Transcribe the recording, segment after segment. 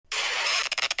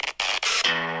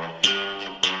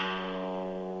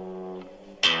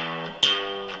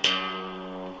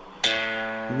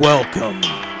Welcome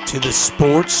to the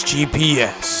Sports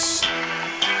GPS.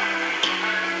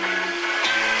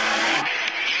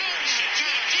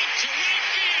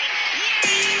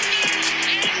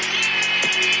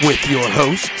 With your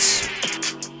hosts,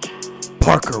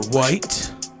 Parker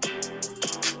White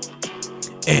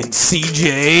and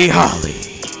CJ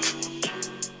Holly.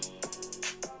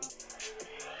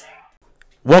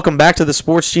 Welcome back to the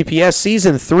Sports GPS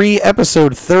Season 3,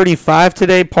 Episode 35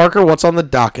 today. Parker, what's on the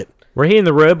docket? We're hitting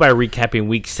the road by recapping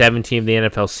Week 17 of the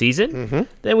NFL season.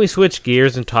 Then we switch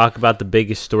gears and talk about the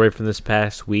biggest story from this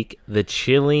past week, the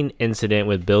chilling incident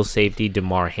with Bills safety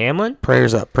Damar Hamlin.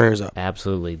 Prayers up, prayers up.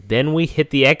 Absolutely. Then we hit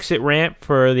the exit ramp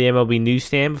for the MLB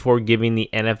newsstand before giving the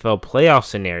NFL playoff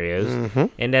scenarios.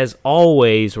 And as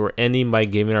always, we're ending by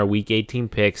giving our Week 18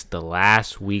 picks, the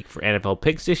last week for NFL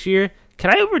picks this year. Can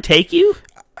I overtake you?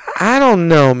 I don't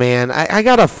know, man. I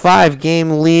got a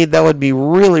 5-game lead. That would be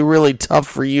really, really tough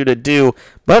for you to do.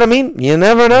 But, I mean, you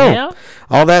never know. Yeah.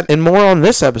 All that and more on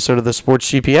this episode of the Sports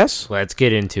GPS. Let's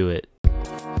get into it.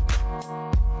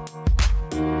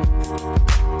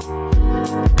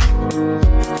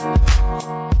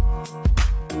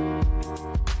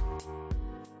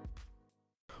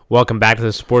 Welcome back to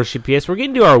the Sports GPS. We're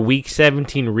getting to our Week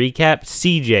 17 recap.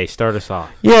 CJ, start us off.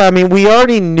 Yeah, I mean, we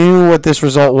already knew what this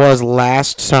result was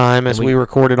last time as we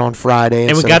recorded on Friday.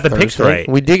 And we got the picks right.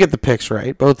 We did get the picks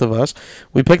right, both of us.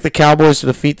 We picked the Cowboys to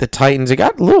defeat the Titans. It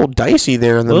got a little dicey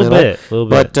there in the middle. A little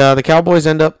bit. But the Cowboys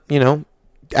end up,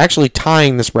 actually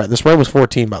tying the spread. The spread was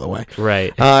 14, by the way.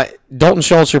 Right. Dalton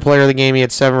Schultz, your player of the game, he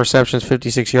had 7 receptions,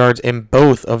 56 yards, and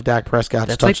both of Dak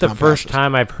Prescott's touchdown That's like the first passes.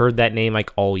 time I've heard that name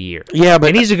all year. Yeah, but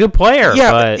and he's a good player.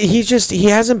 Yeah, but he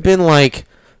hasn't been like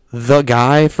the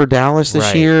guy for Dallas this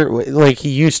Right. year like he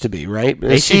used to be, right?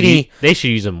 they should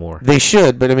use him more. They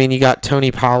should, but I mean, you got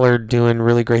Tony Pollard doing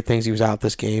really great things. He was out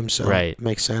this game, so Right. it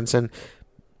makes sense. And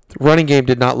the running game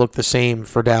did not look the same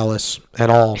for Dallas at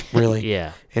all, really.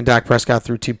 Yeah. And Dak Prescott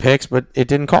threw 2 picks, but it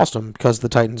didn't cost him because the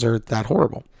Titans are that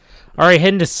horrible. All right,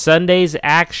 heading to Sunday's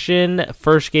action.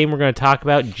 First game we're going to talk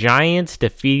about, Giants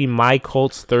defeating my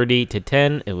Colts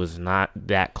 38-10. It was not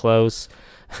that close.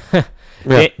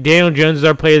 Yeah. Daniel Jones is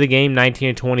our player of the game,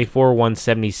 19-24,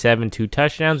 177, 2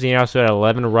 touchdowns. And he also had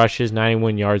 11 rushes,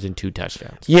 91 yards, and 2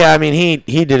 touchdowns. Yeah, I mean, he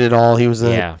did it all. He was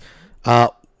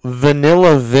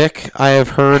Vanilla Vic, I have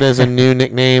heard as a new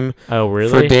nickname Oh, really?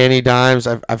 for Danny Dimes.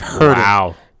 I've heard it.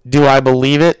 Wow. Do I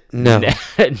believe it? No.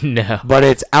 No. But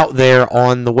it's out there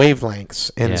on the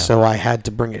wavelengths, and so I had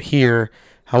to bring it here.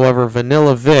 However,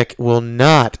 Vanilla Vic will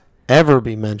not ever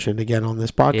be mentioned again on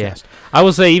this podcast. Yeah. I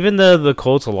will say, even though the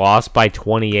Colts lost by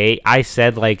 28, I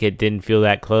said it didn't feel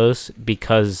that close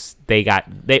because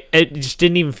it just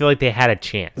didn't even feel like they had a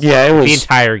chance. Yeah, it was the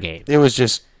entire game. It was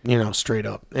just straight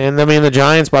up. And I mean, the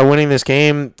Giants, by winning this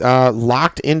game,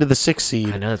 locked into the 6th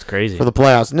seed. I know, it's crazy. For the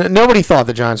playoffs. Nobody thought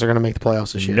the Giants are going to make the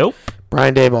playoffs this year. Nope.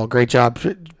 Brian Daboll, great job.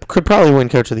 Could probably win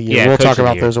Coach of the Year. Yeah, we'll Coach talk of the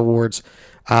about Year. those awards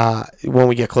when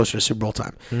we get closer to Super Bowl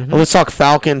time. Well, let's talk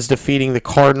Falcons defeating the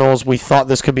Cardinals. We thought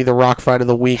this could be the rock fight of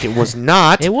the week. It was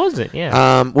not. It wasn't,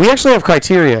 yeah. We actually have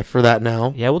criteria for that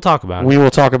now. Yeah, we'll talk about it. We will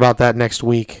talk about that next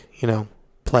week,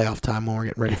 playoff time when we're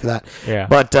getting ready for that. Yeah.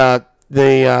 But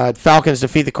the Falcons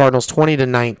defeat the Cardinals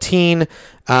 20-19.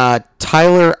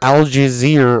 Tyler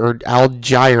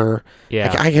Algier.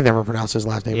 Yeah. I can never pronounce his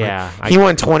last name Yeah, right. He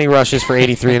won 20 rushes for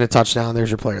 83 and a touchdown. There's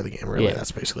your player of the game, really. Yeah.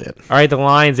 That's basically it. All right, the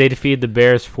Lions, they defeated the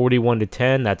Bears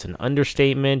 41-10. That's an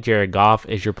understatement. Jared Goff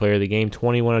is your player of the game,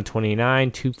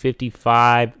 21-29,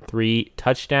 255, 3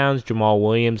 touchdowns. Jamal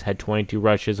Williams had 22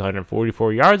 rushes,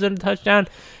 144 yards and a touchdown.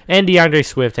 And DeAndre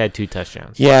Swift had 2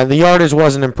 touchdowns. Yeah, the yardage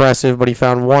wasn't impressive, but he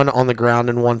found 1 on the ground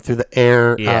and 1 through the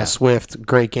air. Yeah. Swift,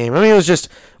 great game. I mean, it was just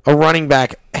a running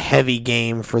back heavy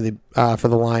game for the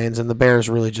Lions, and the Bears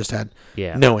really just had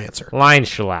no answer. Lions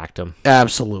shellacked them.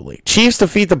 Absolutely. Chiefs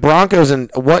defeat the Broncos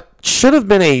in what should have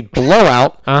been a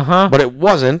blowout, but it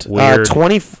wasn't. Weird.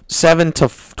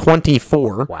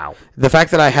 27-24. Wow. The fact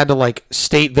that I had to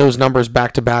state those numbers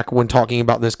back to back when talking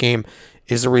about this game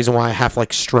is the reason why I half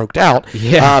stroked out.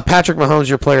 Yeah. Patrick Mahomes,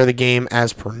 your player of the game,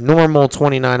 as per normal,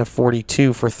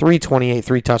 29-42 for 328,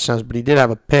 3 touchdowns, but he did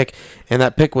have a pick, and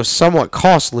that pick was somewhat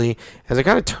costly as it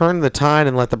kind of turned the tide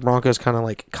and let the Broncos kind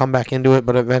of come back into it,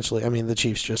 but eventually, I mean, the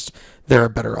Chiefs they're a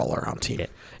better all-around team. Yeah.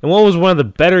 And what was one of the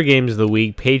better games of the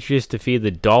week? Patriots defeated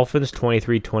the Dolphins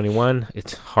 23-21.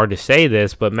 It's hard to say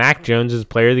this, but Mac Jones is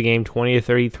player of the game,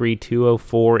 20-33,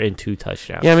 204, and 2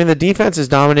 touchdowns. Yeah, I mean, the defense is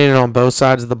dominated on both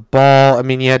sides of the ball. I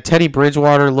mean, you had Teddy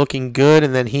Bridgewater looking good,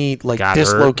 and then he Got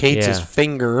dislocates hurt. his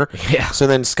finger. Yeah. So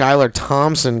then Skylar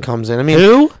Thompson comes in. I mean,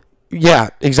 Who? Yeah,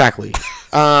 exactly.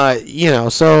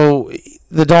 So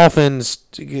the Dolphins,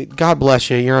 God bless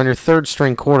you. You're on your third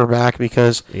string quarterback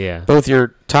because both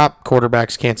your top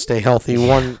quarterbacks can't stay healthy.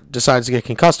 One decides to get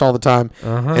concussed all the time,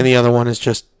 and the other one is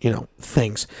just,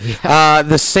 things. Yeah.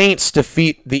 The Saints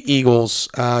defeat the Eagles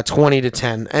 20-10.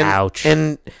 And, Ouch.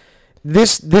 And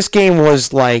this game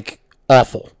was like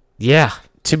awful. Yeah.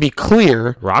 To be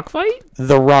clear, Rock fight?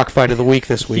 the rock fight of the week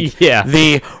this week. Yeah.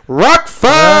 The rock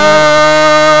fight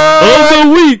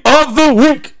Of the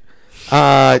week.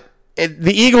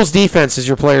 The Eagles' defense is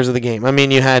your players of the game. I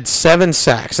mean, you had 7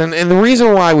 sacks. And the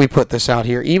reason why we put this out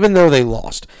here, even though they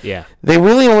lost, they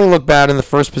really only looked bad in the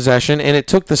first possession, and it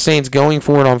took the Saints going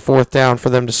for it on 4th down for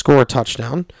them to score a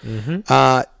touchdown.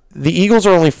 The Eagles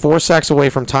are only 4 sacks away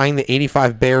from tying the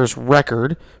 85 Bears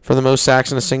record for the most sacks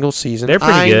in a single season. They're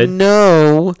pretty good. I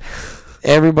know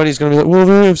everybody's going to be like, well,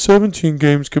 they only have 17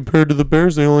 games compared to the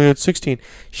Bears. They only had 16.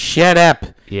 Shut up.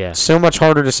 Yeah. So much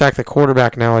harder to sack the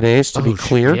quarterback nowadays, to be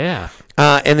clear. Yeah.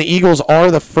 And the Eagles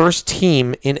are the first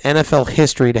team in NFL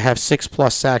history to have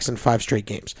 6+ sacks in 5 straight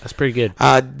games. That's pretty good.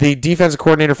 The defensive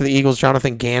coordinator for the Eagles,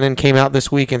 Jonathan Gannon, came out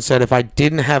this week and said if I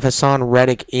didn't have Hassan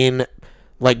Reddick in,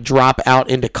 drop out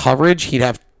into coverage, he'd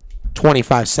have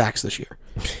 25 sacks this year.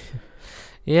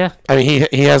 Yeah. I mean,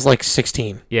 he has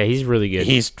 16. Yeah, he's really good.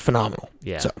 He's phenomenal.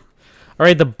 Yeah. So. All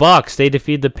right, the Bucks, they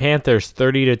defeat the Panthers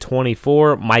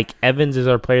 30-24. Mike Evans is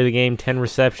our player of the game, 10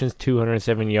 receptions,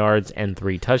 207 yards, and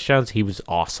 3 touchdowns. He was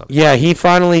awesome. Yeah, he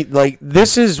finally,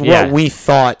 this is what we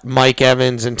thought Mike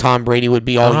Evans and Tom Brady would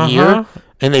be all year,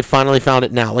 and they finally found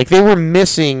it now. They were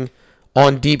missing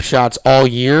on deep shots all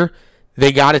year.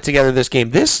 They got it together this game.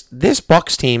 This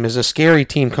Bucks team is a scary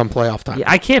team come playoff time.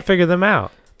 Yeah, I can't figure them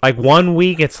out. 1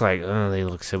 week, it's oh, they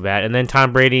look so bad. And then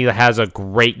Tom Brady has a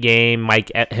great game.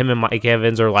 Him and Mike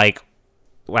Evans are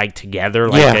together.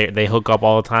 They hook up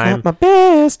all the time. Got my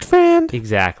best friend.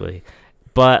 Exactly.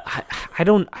 But I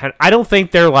don't think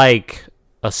they're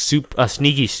a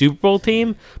sneaky Super Bowl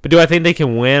team. But do I think they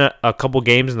can win a couple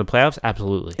games in the playoffs?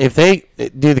 Absolutely. If they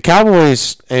do, the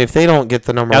Cowboys, if they don't get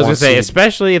the number 1 I was gonna say, seed,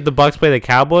 especially if the Bucks play the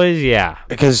Cowboys, yeah.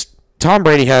 Because Tom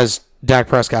Brady has Dak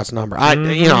Prescott's number.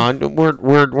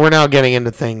 We're now getting into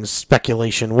things,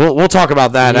 speculation. We'll talk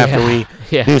about that after we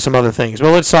do some other things. But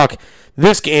let's talk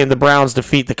this game. The Browns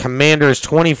defeat the Commanders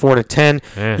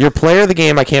 24-10. Your player of the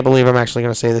game, I can't believe I'm actually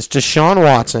going to say this, Deshaun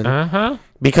Watson.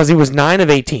 Because he was 9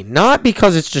 of 18. Not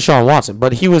because it's Deshaun Watson,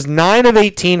 but he was 9 of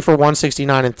 18 for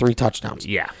 169 and 3 touchdowns.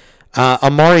 Yeah.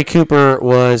 Amari Cooper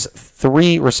was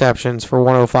 3 receptions for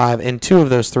 105, and 2 of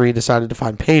those 3 decided to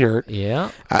find pay dirt.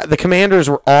 Yeah. The Commanders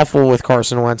were awful with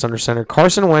Carson Wentz under center.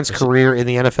 Carson Wentz's career in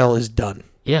the NFL is done.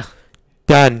 Yeah.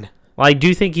 Done. Do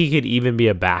you think he could even be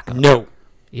a backup? No.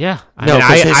 Yeah.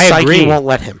 His psyche agree. won't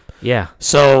let him. Yeah.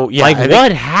 So, yeah.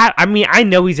 I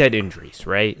know he's had injuries,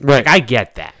 right? Right. I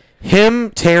get that. Him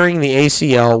tearing the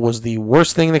ACL was the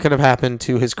worst thing that could have happened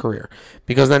to his career,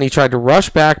 because then he tried to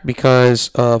rush back because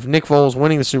of Nick Foles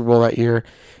winning the Super Bowl that year,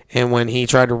 and when he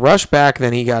tried to rush back,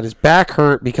 then he got his back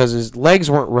hurt because his legs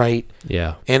weren't right.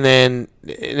 Yeah. And then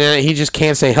he just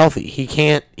can't stay healthy.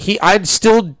 I'd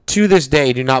still to this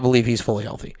day do not believe he's fully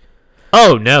healthy.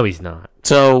 Oh, no, he's not.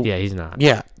 So yeah, he's not.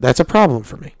 Yeah, that's a problem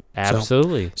for me.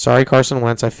 Absolutely. So, sorry, Carson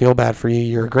Wentz. I feel bad for you.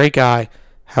 You're a great guy.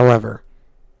 However,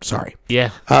 sorry.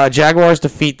 Yeah. Jaguars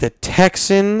defeat the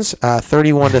Texans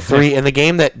 31-3 in the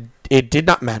game that it did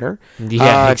not matter.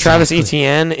 Yeah, exactly. Travis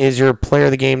Etienne is your player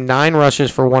of the game. 9 rushes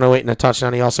for 108 and a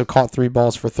touchdown. He also caught 3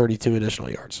 balls for 32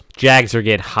 additional yards. Jags are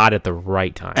getting hot at the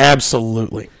right time.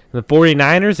 Absolutely. The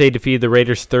 49ers, they defeated the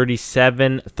Raiders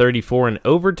 37-34 in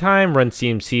overtime. Run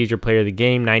CMC is your player of the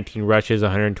game. 19 rushes,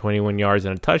 121 yards,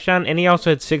 and a touchdown. And he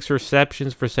also had 6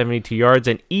 receptions for 72 yards.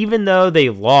 And even though they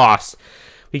lost,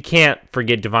 we can't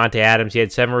forget Devontae Adams. He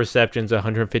had 7 receptions,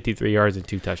 153 yards, and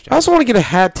 2 touchdowns. I also want to get a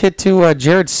hat tip to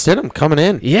Jared Stidham coming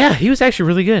in. Yeah, he was actually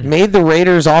really good. Made the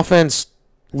Raiders offense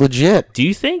legit. Do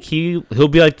you think he'll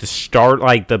be the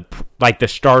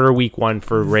starter week 1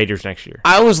 for Raiders next year?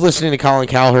 I was listening to Colin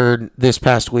Cowherd this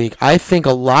past week. I think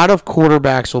a lot of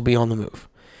quarterbacks will be on the move.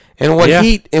 And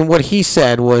what he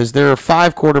said was there are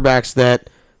 5 quarterbacks that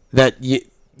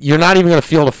you're not even going to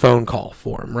field a phone call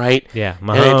for him, right? Yeah,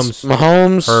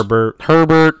 Mahomes,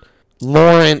 Herbert,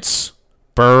 Lawrence,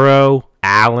 Burrow,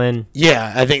 Allen.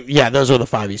 Yeah, I think those are the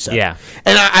 5 he said. Yeah.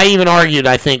 And I even argued,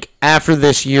 I think after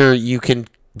this year you can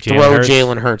throw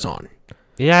Jalen Hurts on.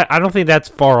 Yeah, I don't think that's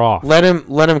far off. Let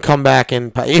him come back,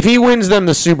 and if he wins them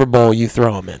the Super Bowl, you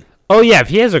throw him in. Oh, yeah, if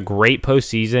he has a great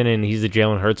postseason and he's the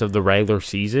Jalen Hurts of the regular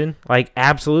season,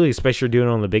 absolutely, especially doing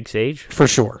it on the big stage. For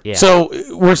sure. Yeah. So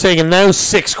we're saying those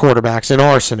 6 quarterbacks in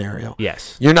our scenario.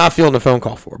 Yes. You're not fielding a phone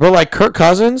call for. But Kirk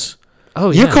Cousins,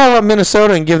 Oh, You yeah. call up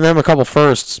Minnesota and give them a couple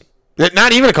firsts.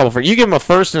 Not even a couple firsts. You give them a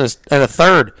first and a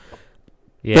third.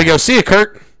 Yeah. They go, see you,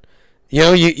 Kirk.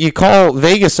 You call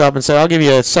Vegas up and say, I'll give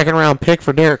you a second-round pick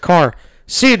for Derek Carr.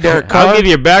 See you, Derek Carr. I'll give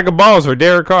you a bag of balls for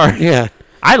Derek Carr. Yeah.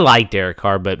 I like Derek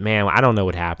Carr, but, man, I don't know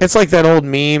what happened. It's like that old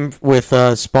meme with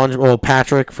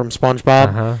Patrick from SpongeBob,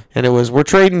 Uh-huh. and it was, we're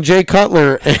trading Jay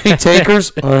Cutler. Any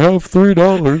takers? I have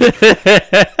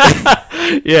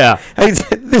 $3. Yeah.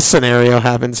 This scenario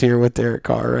happens here with Derek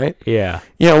Carr, right? Yeah.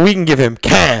 We can give him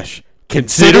cash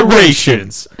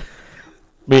considerations.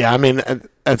 But yeah, I mean,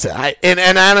 that's it. And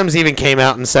Adams even came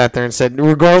out and sat there and said,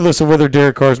 regardless of whether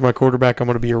Derek Carr is my quarterback, I'm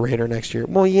going to be a Raider next year.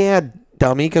 Well, yeah,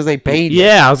 dummy, because they paid you.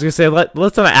 Yeah, I was going to say,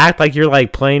 let's not act like you're,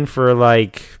 like, playing for,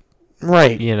 like,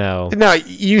 Right. Now,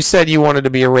 you said you wanted to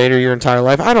be a Raider your entire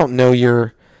life. I don't know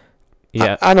your...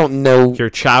 Yeah. I don't know... Your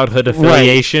childhood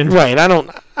affiliation. Right. I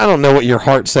don't know what your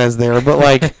heart says there, but,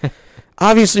 like,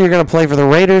 obviously you're going to play for the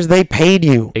Raiders. They paid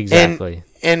you. Exactly.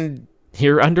 And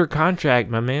you're under contract,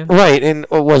 my man. right, and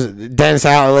what was it? Dennis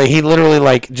Allen, he literally,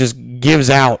 like, just gives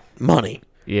out money.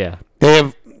 Yeah. They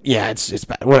have... Yeah, it's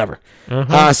bad. Whatever.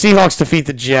 Uh-huh. Seahawks defeat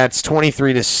the Jets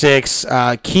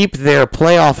 23-6. Keep their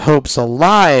playoff hopes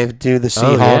alive, do the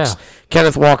Seahawks. yeah.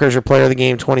 Kenneth Walker is your player of the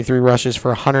game, 23 rushes for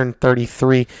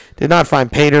 133. Did not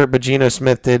find Pater, but Geno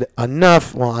Smith did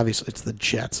enough. Well, obviously, it's the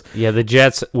Jets. Yeah, the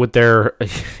Jets with their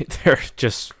they're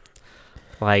just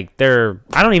like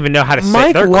I don't even know how to say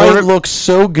Mike their White looks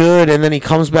so good, and then he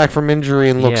comes back from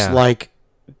injury and looks Yeah. like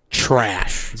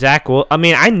trash. I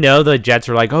mean, I know the Jets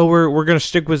are like, oh, we're gonna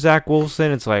stick with Zach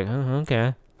Wilson. It's like, oh,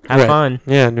 okay, have Right. fun.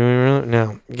 Yeah, do we really?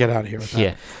 No, get out of here with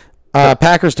that. Yeah,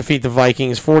 Packers defeat the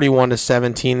Vikings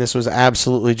 41-17. This was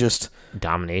absolutely just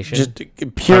domination.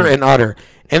 pure and utter.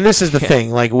 And this is the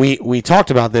thing. Like we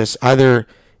talked about this. Either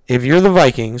if you're the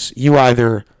Vikings, you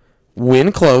either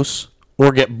win close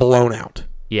or get blown out.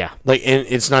 Yeah, Like and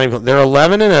it's not even. They're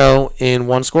 11-0 in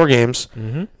one-score games.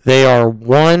 mm-hmm. They are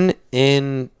 1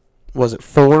 in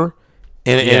 4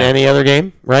 in any other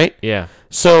game, right? Yeah,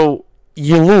 So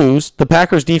you lose. The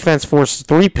Packers defense forced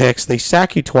 3 picks. They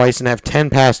sack you twice and have 10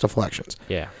 pass deflections.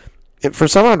 yeah. For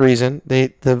some odd reason,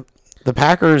 the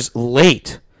Packers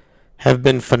late have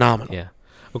been phenomenal. Yeah.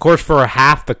 Of course, for a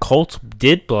half, the Colts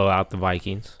did blow out the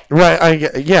Vikings. Right.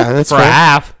 Yeah, that's For fair. a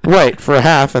half. Right, for a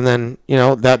half, and then,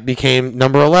 that became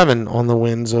number 11 on the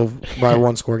wins by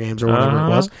one-score games or whatever it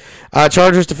was.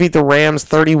 Chargers defeat the Rams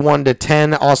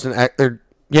 31-10. Austin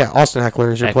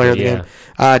Eckler is your player of the game.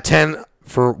 10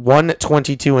 for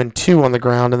 122 and 2 on the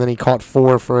ground, and then he caught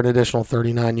 4 for an additional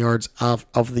 39 yards of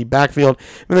the backfield. I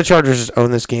mean, the Chargers just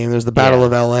own this game. There's the Battle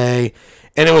of L.A.,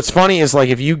 and what's funny is, like,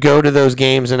 if you go to those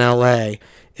games in L.A.,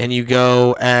 and you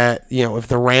go if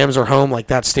the Rams are home, like,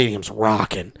 that stadium's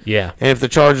rocking. Yeah. And if the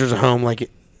Chargers are home, like,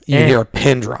 you hear a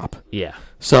pin drop. Yeah.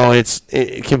 So it's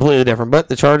completely different. But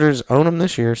the Chargers own them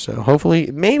this year, so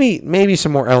hopefully maybe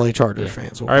some more LA Chargers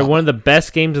fans will All right, come. one of the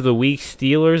best games of the week,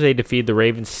 Steelers. They defeated the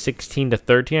Ravens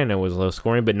 16-13. I know it was low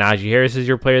scoring, but Najee Harris is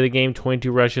your player of the game.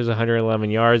 22 rushes,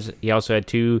 111 yards. He also had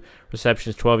 2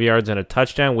 receptions, 12 yards, and a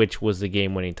touchdown, which was the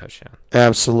game-winning touchdown.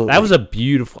 Absolutely. That was a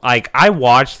beautiful. Like, I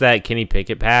watched that Kenny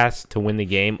Pickett pass to win the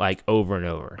game, like, over and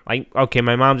over. Like, okay,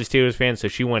 my mom's a Steelers fan, so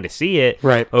she wanted to see it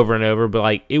over and over, but,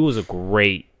 like, it was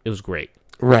great.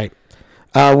 Right.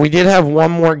 We did have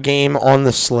one more game on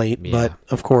the slate, Yeah. but,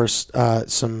 of course,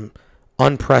 some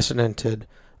unprecedented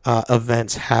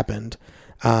events happened.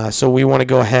 So we want to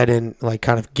go ahead and, like,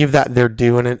 kind of give that their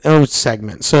due in an O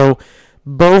segment. So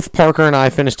both Parker and I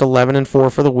finished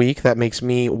 11-4 for the week. That makes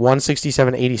me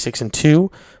 167, 86, and 2.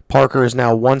 Parker is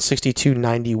now 162,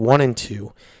 91, and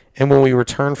 2. And when we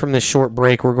return from this short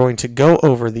break, we're going to go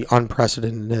over the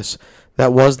unprecedentedness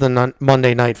that was the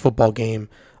Monday Night Football game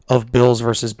of Bills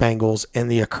versus Bengals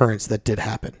and the occurrence that did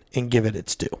happen, and give it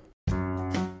its due.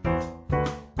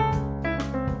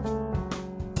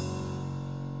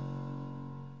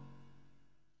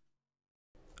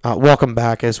 Welcome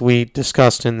back. As we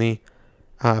discussed in the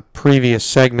previous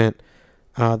segment,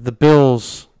 the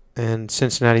Bills and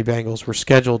Cincinnati Bengals were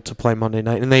scheduled to play Monday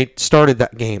night, and they started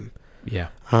that game. Yeah.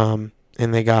 And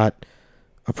they got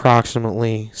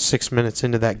approximately 6 minutes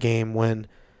into that game when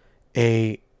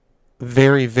a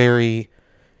very, very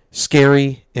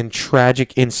scary and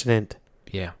tragic incident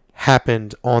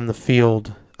happened on the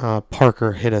field.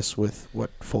 Parker hit us with what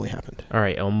fully happened. All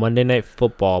right, on Monday Night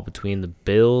Football between the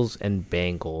Bills and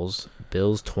Bengals,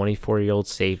 Bills' 24-year-old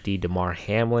safety Damar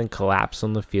Hamlin collapsed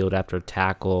on the field after a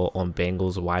tackle on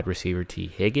Bengals wide receiver T.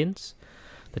 Higgins.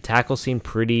 The tackle seemed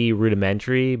pretty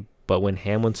rudimentary, but when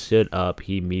Hamlin stood up,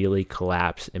 he immediately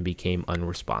collapsed and became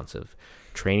unresponsive.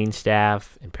 Training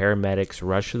staff and paramedics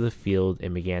rushed to the field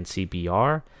and began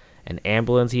CPR. An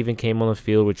ambulance even came on the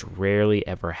field, which rarely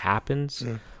ever happens.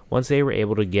 Once they were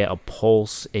able to get a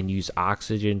pulse and use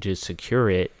oxygen to secure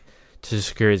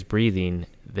his breathing,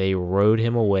 they rode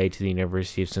him away to the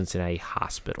University of Cincinnati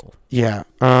Hospital. Yeah.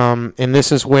 And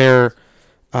this is where,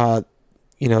 the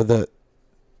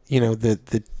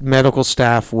medical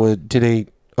staff did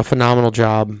a phenomenal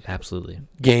job. Absolutely.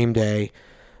 Game day.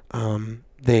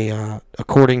 They,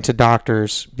 according to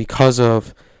doctors, because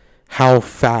of how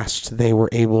fast they were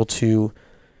able to,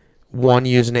 one,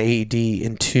 use an AED,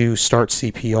 and two, start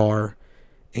CPR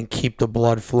and keep the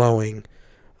blood flowing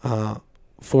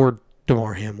for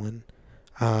Damar Hamlin.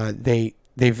 They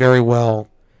very well,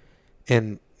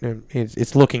 and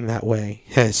it's looking that way,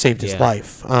 has saved his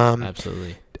life.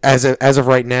 Absolutely. As of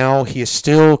right now, he is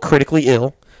still critically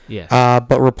ill. Yes.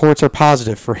 But reports are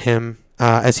positive for him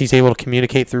as he's able to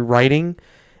communicate through writing,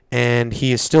 and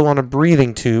he is still on a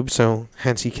breathing tube, so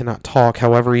hence he cannot talk.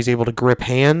 However, he's able to grip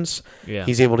hands. Yeah.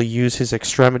 He's able to use his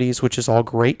extremities, which is all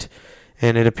great,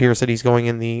 and it appears that he's going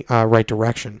in the right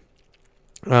direction.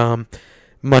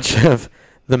 Much of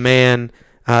the man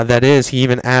that is, he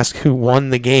even asked who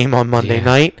won the game on Monday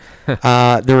night.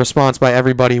 The response by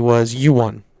everybody was, "You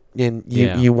won. And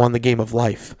you won the game of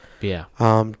life." Yeah.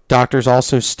 Doctors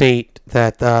also state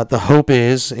that the hope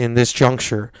is, in this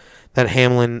juncture, that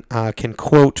Hamlin can,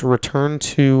 quote, return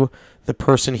to the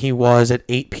person he was at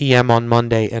 8 p.m. on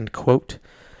Monday, end quote.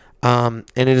 And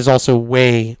it is also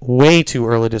way, way too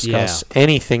early to discuss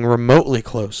anything remotely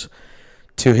close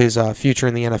to his future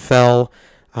in the NFL.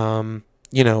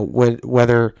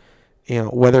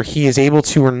 Whether he is able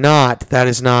to or not, that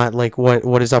is not like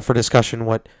what is up for discussion.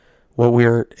 What we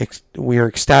are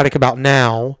ecstatic about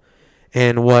now,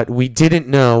 and what we didn't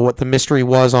know, what the mystery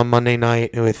was on Monday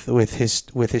night with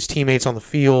his teammates on the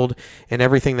field and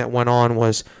everything that went on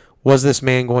was this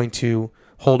man going to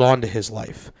hold on to his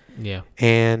life? Yeah.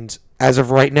 And as of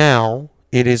right now,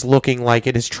 it is looking like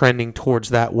it is trending towards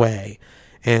that way.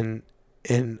 And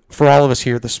for all of us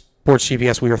here at the Sports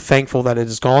GPS, we are thankful that it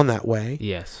has gone that way.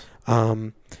 Yes.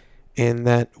 And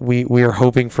that we are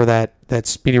hoping for that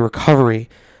speedy recovery.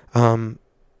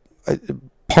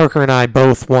 Parker and I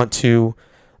both want to,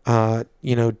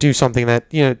 do something that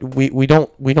we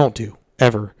don't do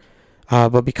ever,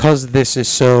 but because this is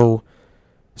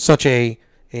such a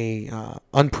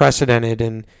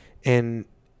unprecedented and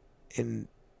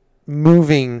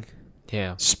moving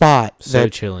spot. So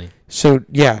chilling. So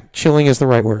yeah, chilling is the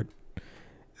right word.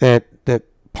 That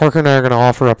Parker and I are going to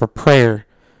offer up a prayer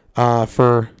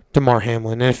for Damar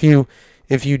Hamlin, and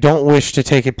if you don't wish to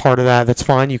take a part of that, that's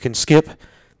fine. You can skip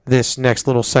this next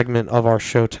little segment of our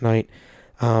show tonight,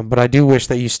 but I do wish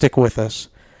that you stick with us.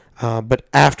 But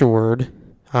afterward,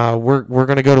 we're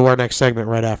going to go to our next segment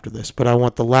right after this. But I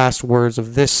want the last words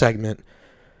of this segment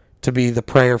to be the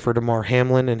prayer for Damar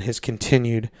Hamlin and his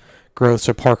continued growth.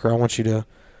 So Parker, I want you to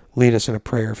lead us in a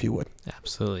prayer, if you would.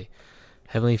 Absolutely.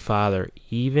 Heavenly Father,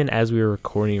 even as we are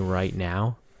recording right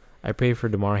now, I pray for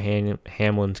Damar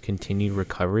Hamlin's continued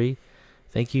recovery.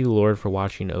 Thank you, Lord, for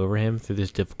watching over him through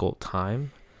this difficult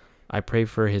time. I pray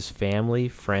for his family,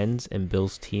 friends, and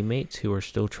Bill's teammates who are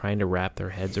still trying to wrap their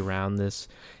heads around this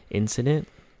incident.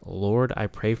 Lord, I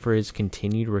pray for his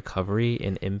continued recovery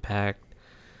and impart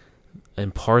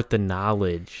the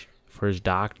knowledge for his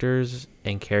doctors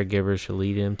and caregivers to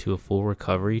lead him to a full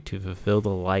recovery, to fulfill the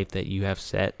life that you have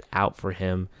set out for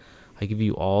him. I give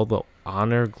you all the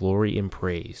honor, glory, and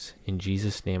praise. In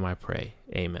Jesus' name I pray.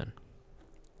 Amen.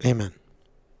 Amen.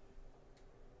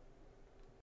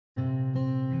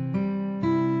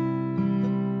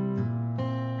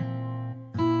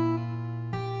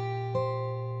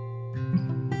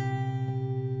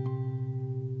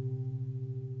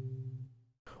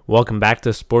 Welcome back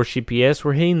to Sports GPS.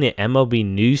 We're hitting the MLB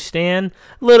newsstand.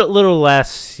 Little less,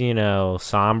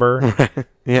 somber.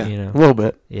 Yeah, a little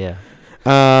bit. Yeah.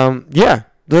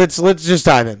 Let's just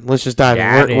dive in.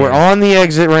 in. We're on the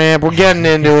exit ramp. We're getting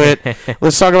into it.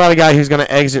 Let's talk about a guy who's going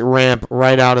to exit ramp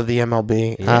right out of the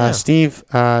MLB. Yeah. Steve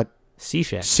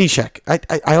Cishek.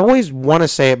 I always want to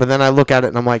say it, but then I look at it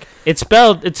and I'm like, It's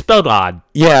spelled odd.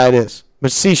 yeah, it is.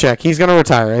 But Cishek, he's going to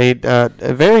retire.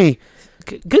 A very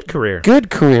Good career.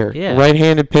 good career. Yeah.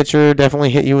 Right-handed pitcher,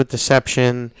 definitely hit you with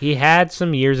deception. He had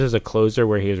some years as a closer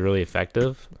where he was really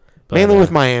effective. But, Mainly with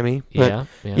Miami. But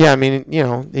Yeah. I mean,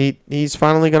 he's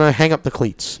finally going to hang up the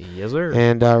cleats. Yes, sir.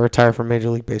 And retire from Major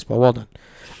League Baseball. Well done.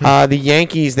 The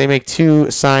Yankees, they make two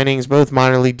signings, both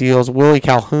minor league deals. Willie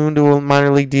Calhoun to a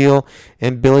minor league deal,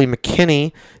 and Billy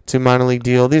McKinney to a minor league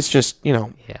deal. These just,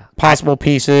 possible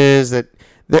pieces that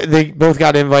They both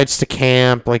got invites to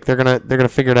camp. Like they're gonna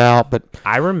figure it out. But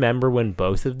I remember when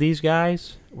both of these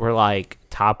guys were like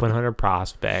top 100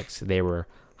 prospects. They were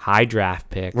high draft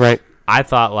picks. right, I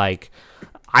thought like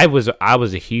I was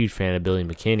a huge fan of Billy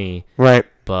McKinney, right.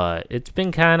 but it's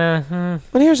been kind of.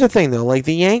 But here's the thing, though. Like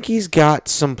the Yankees got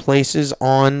some places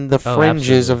on the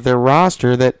fringes absolutely. of their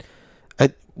roster that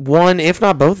one, if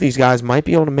not both, these guys might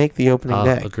be able to make the opening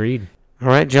day. Agreed. All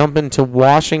right, jumping to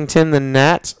Washington, the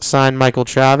Nats signed Michael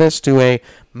Chavis to a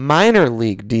minor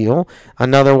league deal.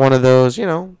 Another one of those,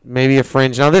 maybe a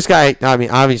fringe. Now, this guy, I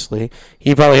mean, obviously,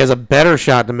 he probably has a better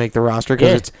shot to make the roster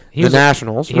because it's the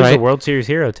Nationals, He right? was a World Series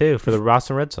hero, too, for the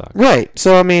Boston Red Sox. Right.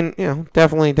 So, I mean,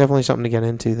 definitely something to get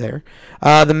into there.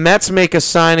 The Mets make a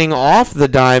signing off the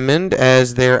diamond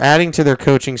as they're adding to their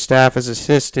coaching staff as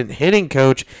assistant hitting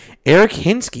coach Eric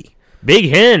Hinsky.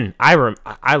 Big Hen. I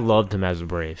loved him as a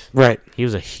Brave. Right. He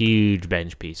was a huge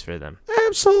bench piece for them.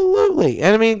 Absolutely.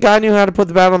 And I mean, guy knew how to put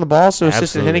the bat on the ball, so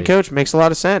assistant hitting coach makes a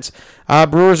lot of sense.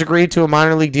 Brewers agreed to a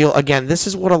minor league deal. Again, this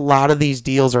is what a lot of these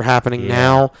deals are happening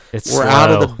now. We're out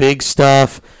of the big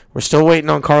stuff. We're still waiting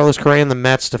on Carlos Correa and the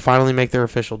Mets to finally make their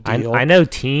official deal. I know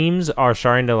teams are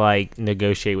starting to like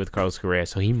negotiate with Carlos Correa,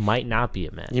 so he might not be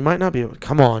a Met. You might not be able to.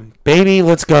 Come on, baby,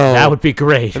 let's go. That would be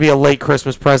great. That'd be a late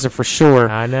Christmas present for sure.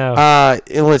 I know.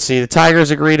 Let's see. The Tigers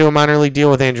agree to a minor league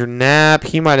deal with Andrew Knapp.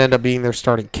 He might end up being their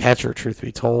starting catcher, truth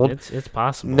be told. It's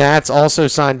possible. Nats also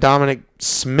signed Dominic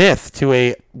Smith to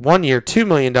a 1-year, $2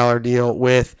 million deal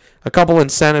with a couple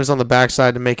incentives on the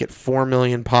backside to make it $4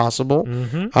 million possible.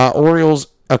 Orioles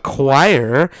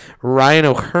acquire Ryan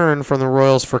O'Hearn from the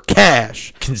Royals for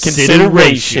cash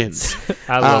considerations.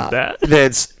 I love that.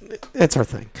 That's our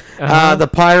thing. The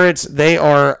Pirates, they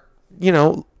are,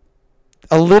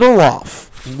 a little off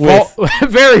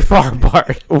very far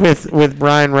apart. with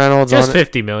Brian Reynolds Just on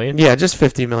it. $50 million. Yeah, just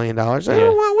 $50 million.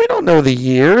 Well, we don't know the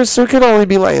years, so it could only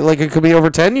be like it could be over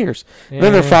 10 years.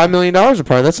 Then they're $5 million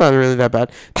apart. That's not really that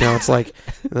bad. No, it's like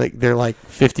they're like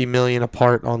 $50 million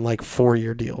apart on like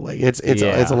 4-year deal. Like it's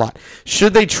a lot.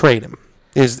 Should they trade him?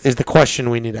 Is the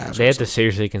question we need to ask. They have to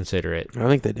seriously consider it. I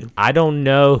think they do. I don't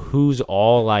know who's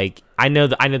all like. I know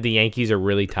the Yankees are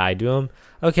really tied to him.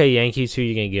 Okay, Yankees, who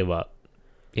you gonna give up?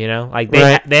 Like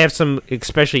they have some,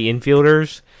 especially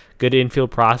infielders, good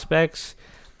infield prospects,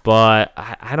 but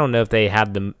I don't know if they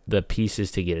have the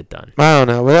pieces to get it done. I don't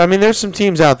know. But I mean, there's some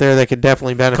teams out there that could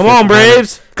definitely benefit. Come on,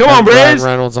 Braves! Come on, Braves! Brian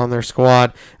Reynolds on their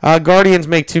squad. Guardians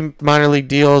make 2 minor league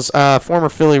deals. Former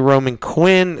Philly Roman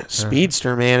Quinn,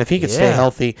 speedster, man, if he could stay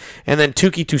healthy. And then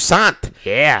Tuki Toussaint.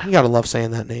 Yeah. You got to love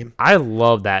saying that name. I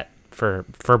love that for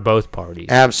both parties.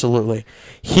 Absolutely.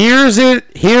 Here it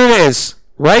is.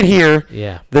 Right here.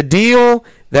 Yeah. The deal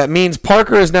that means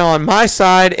Parker is now on my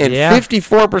side and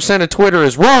 54% of Twitter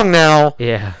is wrong now.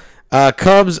 Yeah.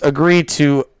 Cubs agreed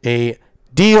to a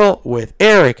deal with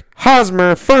Eric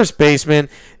Hosmer, first baseman.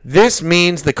 This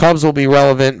means the Cubs will be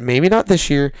relevant, maybe not this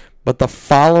year, but the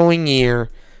following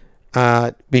year,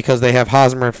 because they have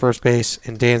Hosmer at first base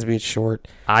and Dansby at short.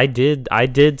 I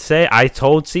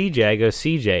told CJ, I go,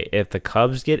 CJ, if the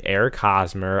Cubs get Eric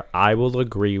Hosmer, I will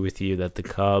agree with you that the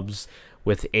Cubs,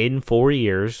 within 4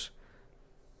 years,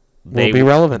 will be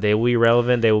relevant. They will be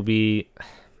relevant. They will be...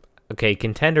 Okay,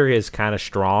 contender is kind of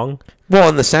strong. Well,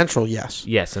 in the Central, yes.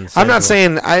 Yes, in the Central. I'm not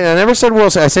saying... I never said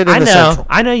World Series. I said in the Central.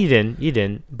 I know you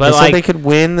didn't. But I said they could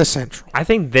win the Central. I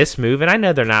think this move, and I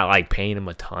know they're not like paying him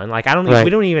a ton. Like we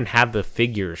don't even have the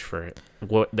figures for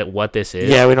what this is.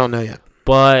 Yeah, we don't know yet.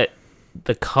 But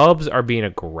the Cubs are being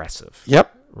aggressive.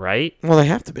 Yep. Right? Well, they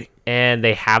have to be. And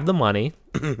they have the money.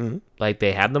 Like,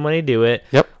 they have the money to do it.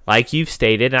 Yep. Like you've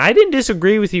stated. And I didn't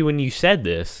disagree with you when you said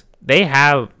this. They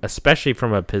have, especially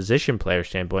from a position player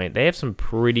standpoint, they have some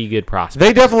pretty good prospects.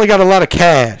 They definitely got a lot of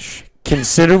cash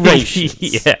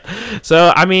considerations. Yeah.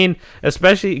 So, I mean,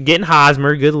 especially getting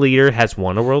Hosmer, good leader, has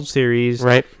won a World Series.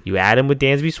 Right. You add him with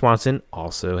Dansby Swanson,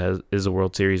 also is a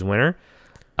World Series winner.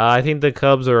 I think the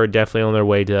Cubs are definitely on their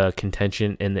way to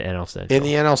contention in the NL Central. In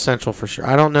the NL Central, for sure.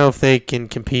 I don't know if they can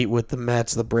compete with the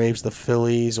Mets, the Braves, the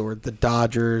Phillies, or the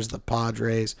Dodgers, the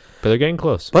Padres. But they're getting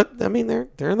close. But, I mean, they're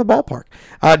in the ballpark.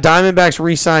 Diamondbacks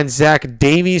re-signed Zach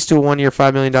Davies to a 1-year,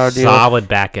 $5 million deal. Solid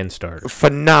back-end start.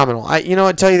 Phenomenal.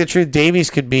 I'll tell you the truth, Davies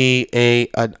could be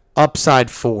an upside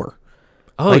 4.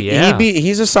 Oh, yeah.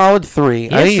 He's a solid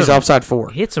 3. I think he's upside 4.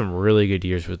 He had some really good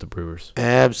years with the Brewers.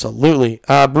 Absolutely.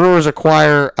 Brewers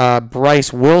acquire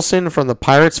Bryce Wilson from the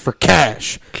Pirates for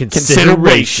cash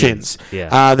considerations.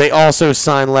 Yeah. They also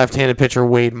signed left-handed pitcher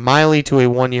Wade Miley to a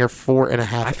 1-year, $4.5 million.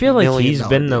 I feel like he's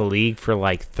been in the league for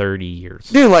like 30 years.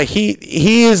 Dude, like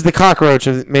he is the cockroach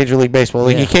of Major League Baseball.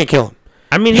 Like you can't kill him.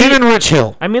 I mean, him and Rich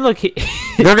Hill. I mean, look,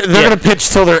 They're going to pitch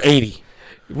till they're 80.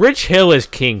 Rich Hill is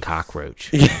King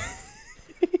Cockroach.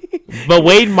 But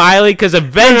Wade Miley, because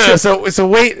eventually... So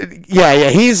Wade... Yeah,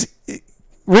 he's...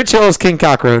 Rich Hill is King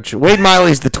Cockroach. Wade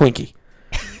Miley's the Twinkie.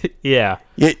 Yeah.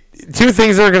 Two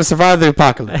things that are going to survive the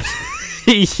apocalypse.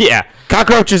 Yeah.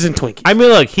 Cockroaches and Twinkies. I mean,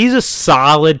 look, he's a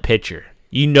solid pitcher.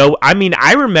 I mean,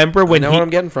 I remember when what I'm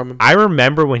getting from him. I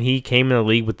remember when he came in the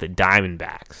league with the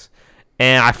Diamondbacks.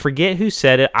 And I forget who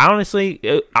said it. I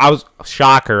was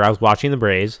shocker. I was watching the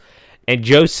Braves, and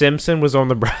Joe Simpson was on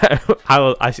the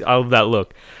I love that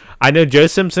look. I know Joe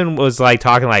Simpson was like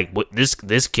talking like,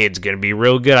 this kid's gonna be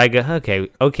real good. I go,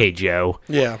 okay, Joe.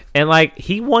 Yeah. And like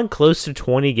he won close to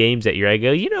 20 games that year. I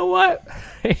go, you know what?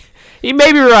 He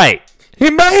may be right. He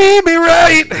may be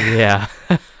right. Yeah.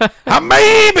 I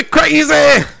may be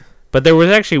crazy. But there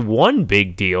was actually one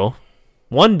big deal.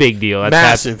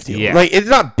 Massive deal. Yeah. Like, it's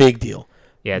not big deal.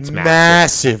 Yeah, it's massive.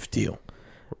 Massive deal.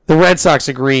 The Red Sox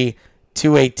agree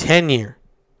to a 10-year,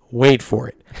 wait for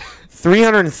it,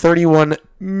 $331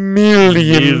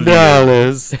 million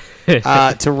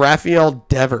to Rafael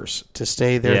Devers to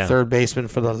stay their third baseman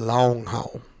for the long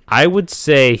haul. I would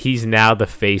say he's now the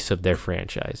face of their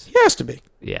franchise. He has to be.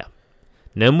 Yeah.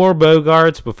 No more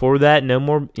Bogarts. Before that, no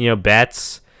more,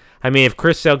 Betts. I mean, if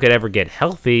Chris Sale could ever get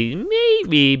healthy,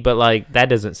 maybe, but like that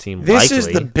doesn't seem likely. This is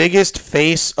the biggest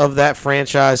face of that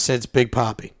franchise since Big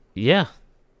Papi. Yeah.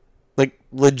 Like,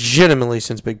 legitimately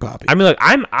since Big Papi. I mean, look,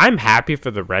 I'm happy for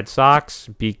the Red Sox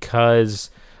because,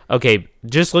 okay,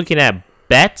 just looking at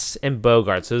Betts and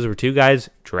Bogarts, those were two guys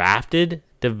drafted,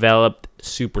 developed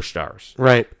superstars.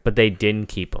 Right. But they didn't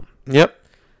keep them. Yep.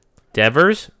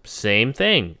 Devers, same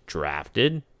thing,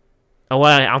 drafted. Oh,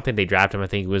 well, I don't think they drafted him. I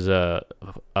think it was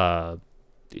I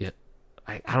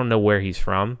don't know where he's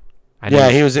from.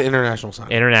 He was an international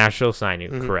signing. International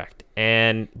signing, correct.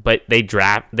 But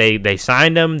they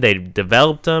signed him, they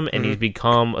developed him, and he's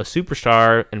become a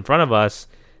superstar in front of us,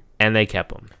 and they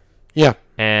kept him. Yeah.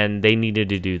 And they needed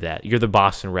to do that. You're the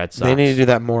Boston Red Sox. They need to do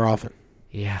that more often.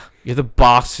 Yeah. You're the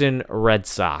Boston Red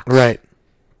Sox. Right.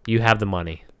 You have the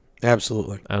money.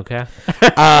 Absolutely. Okay.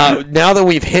 Now that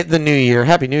we've hit the new year,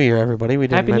 Happy New Year, everybody. We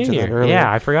didn't mention that earlier.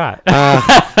 Yeah, I forgot.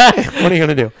 What are you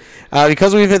going to do?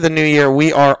 Because we've hit the new year,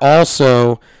 we are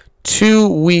also 2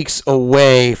 weeks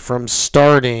away from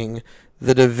starting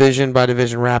the division by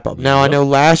division wrap up. Now, I know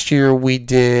last year we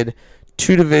did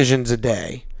 2 divisions a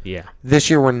day. Yeah. This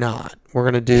year we're not. We're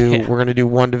gonna do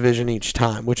one division each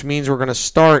time, which means we're gonna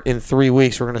start in 3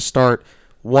 weeks. We're gonna start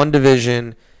one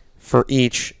division for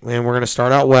each, and we're going to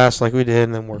start out west like we did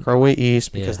and then work our way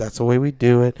east because that's the way we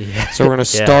do it. Yeah. So we're going to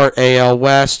start AL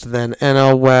West, then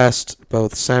NL West,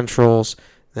 both Centrals,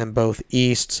 then both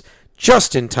Easts.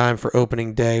 Just in time for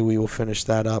opening day, we will finish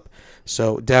that up.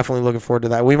 So definitely looking forward to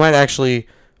that. We might actually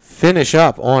finish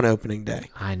up on opening day.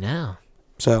 I know.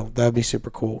 So that would be super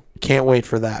cool. Can't wait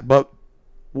for that. But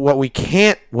what we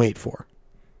can't wait for,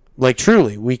 like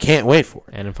truly, we can't wait for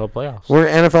it. NFL playoffs. We're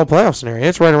in NFL playoff scenario.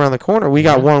 It's right around the corner. We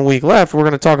got 1 week left. We're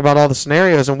going to talk about all the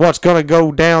scenarios and what's going to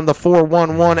go down, the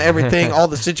 4-1-1, everything, all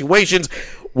the situations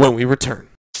when we return.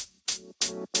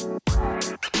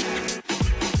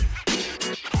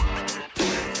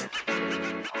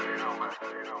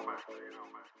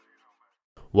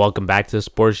 Welcome back to the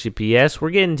Sports GPS.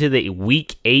 We're getting to the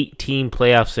Week 18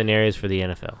 playoff scenarios for the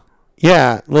NFL.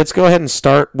 Yeah, let's go ahead and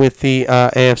start with the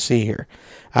AFC here.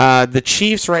 The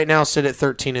Chiefs right now sit at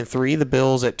 13-3. The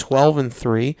Bills at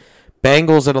 12-3.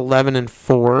 Bengals at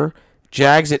 11-4.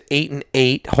 Jags at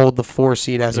 8-8. Hold the 4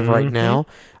 seed as of right now.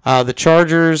 The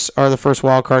Chargers are the first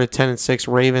wild card at 10-6.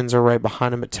 Ravens are right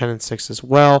behind them at 10-6 as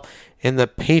well. And the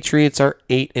Patriots are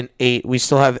 8-8. We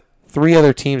still have 3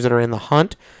 other teams that are in the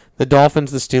hunt. The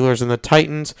Dolphins, the Steelers, and the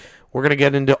Titans. We're going to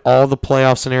get into all the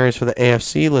playoff scenarios for the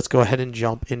AFC. Let's go ahead and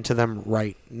jump into them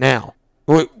right now.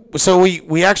 So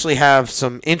we actually have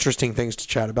some interesting things to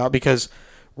chat about because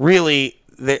really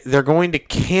they're going to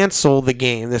cancel the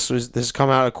game. This has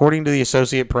come out according to the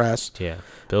Associated Press. Yeah,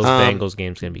 Bills-Bengals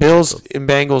game's going to be Bills canceled. and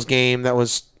Bengals game that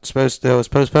was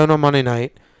postponed on Monday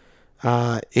night.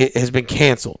 It has been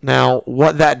canceled. Now,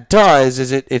 what that does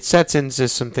is it sets into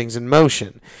some things in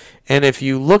motion. And if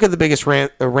you look at the biggest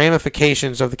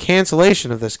ramifications of the cancellation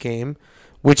of this game,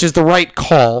 which is the right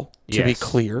call, to be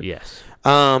clear. Yes.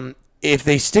 If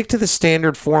they stick to the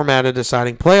standard format of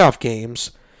deciding playoff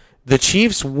games, the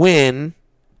Chiefs win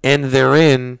and they're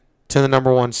in to the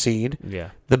number 1 seed. Yeah.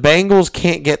 The Bengals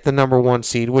can't get the number 1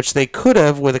 seed, which they could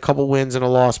have with a couple wins and a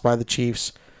loss by the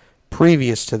Chiefs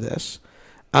previous to this.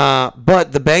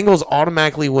 But the Bengals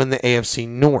automatically win the AFC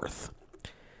North.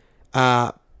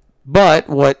 But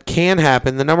what can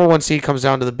happen, the number 1 seed comes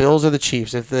down to the Bills or the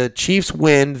Chiefs. If the Chiefs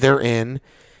win, they're in.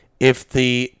 If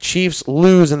the Chiefs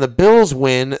lose and the Bills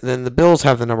win, then the Bills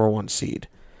have the number 1 seed.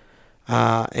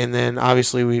 And then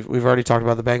obviously we've already talked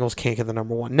about the Bengals can't get the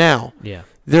number 1. Now,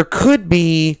 there could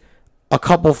be a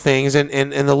couple things, and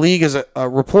the league is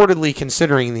reportedly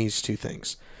considering these two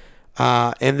things.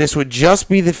 And this would just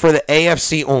be for the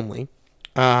AFC only.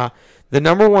 The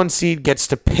number 1 seed gets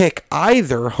to pick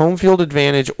either home field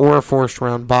advantage or a first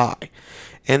round bye.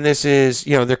 And this is,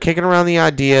 they're kicking around the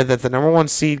idea that the number 1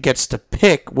 seed gets to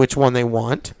pick which one they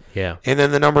want. Yeah. And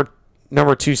then the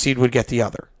number 2 seed would get the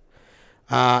other.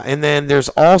 And then there's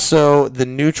also the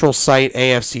neutral site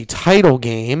AFC title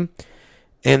game,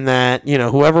 in that,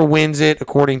 whoever wins it,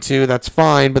 according to, that's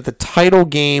fine, but the title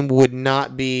game would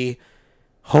not be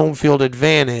home field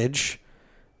advantage.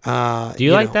 Do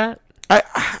you like that?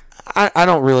 I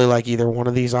don't really like either one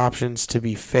of these options, to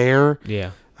be fair.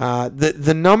 Yeah.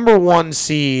 The number 1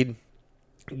 seed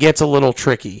gets a little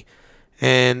tricky.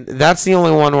 And that's the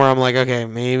only one where I'm like, okay,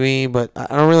 maybe, but I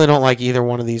don't like either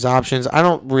one of these options. I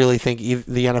don't really think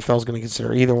the NFL is going to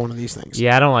consider either one of these things.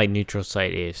 Yeah, I don't like neutral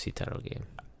site AFC title game.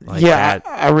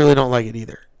 I really don't like it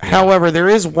either. Yeah. However, there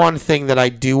is one thing that I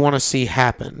do want to see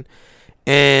happen,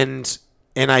 and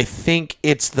I think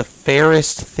it's the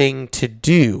fairest thing to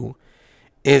do,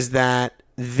 is that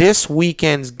this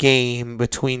weekend's game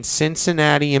between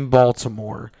Cincinnati and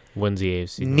Baltimore wins the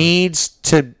AFC North. Needs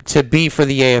to be for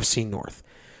the AFC North.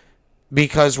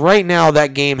 Because right now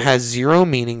that game has zero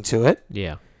meaning to it.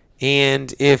 Yeah.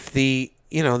 And if the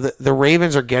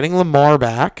Ravens are getting Lamar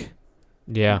back,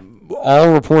 yeah,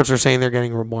 all reports are saying they're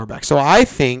getting Lamar back. So I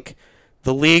think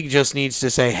the league just needs to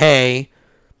say, hey,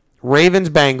 Ravens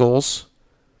Bengals,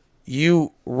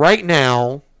 you right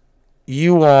now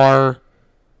you are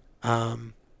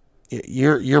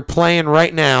you're playing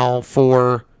right now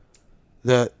for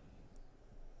the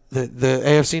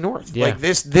AFC North. Yeah. Like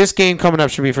this game coming up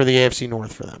should be for the AFC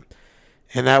North for them.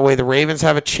 And that way the Ravens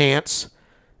have a chance.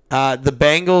 The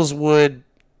Bengals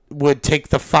would take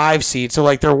the 5 seed. So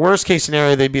like their worst case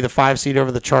scenario, they'd be the 5 seed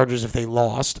over the Chargers if they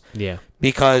lost. Yeah.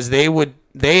 Because they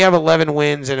have 11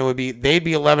 wins and they'd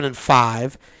be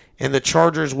 11-5. And the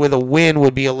Chargers with a win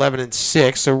would be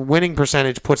 11-6. So winning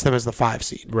percentage puts them as the 5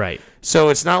 seed. Right. So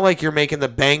it's not like you're making the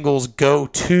Bengals go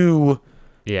to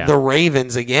the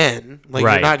Ravens again. Like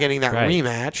you're not getting that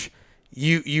rematch.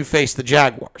 You face the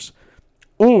Jaguars.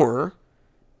 Or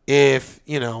if,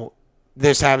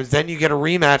 this happens, then you get a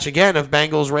rematch again of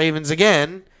Bengals Ravens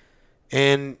again.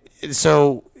 And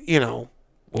so,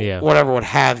 whatever would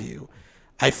have you.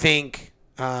 I think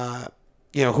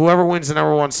whoever wins the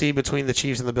number 1 seed between the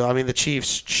Chiefs and the Bills, I mean, the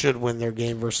Chiefs should win their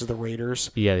game versus the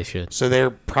Raiders. Yeah, they should. So they're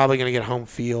probably going to get home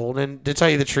field. And to tell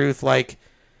you the truth, like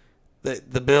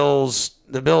the Bills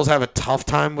have a tough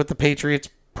time with the Patriots,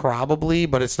 probably,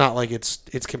 but it's not like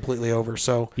it's completely over.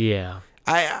 So yeah,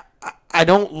 I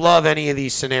don't love any of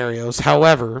these scenarios.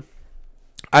 However,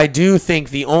 I do think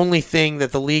the only thing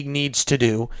that the league needs to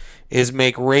do is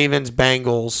make Ravens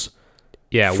Bengals.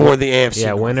 Yeah, for the AFC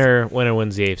yeah, North. Winner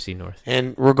wins the AFC North.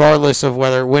 And regardless of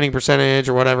whether winning percentage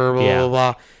or whatever, blah,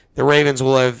 blah, the Ravens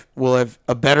will have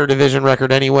a better division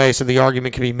record anyway, so the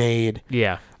argument can be made.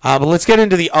 Yeah. But let's get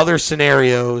into the other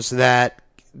scenarios that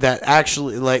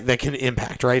actually that can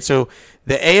impact, right? So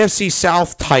the AFC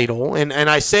South title, and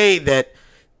I say that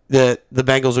the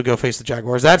Bengals would go face the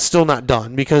Jaguars. That's still not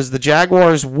done because the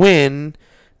Jaguars win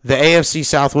the AFC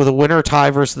South with a winner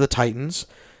tie versus the Titans.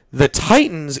 The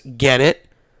Titans get it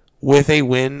with a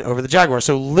win over the Jaguars.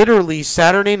 So literally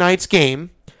Saturday night's game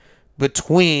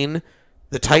between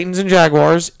the Titans and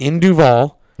Jaguars in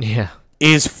Duval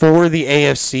is for the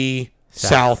AFC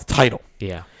South title.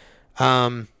 Yeah.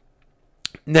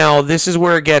 Now, this is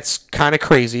where it gets kind of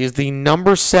crazy, is the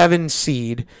number 7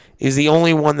 seed is the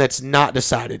only one that's not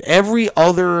decided. Every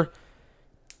other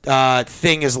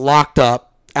thing is locked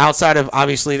up outside of,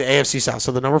 obviously, the AFC South,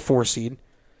 so the number 4 seed.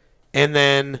 And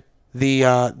then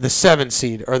the 7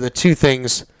 seed are the two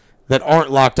things that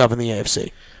aren't locked up in the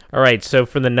AFC. All right, so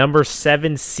for the number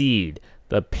 7 seed,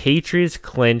 the Patriots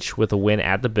clinch with a win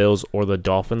at the Bills, or the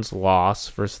Dolphins loss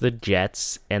versus the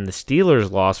Jets, and the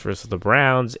Steelers loss versus the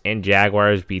Browns, and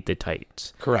Jaguars beat the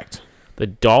Titans. Correct. The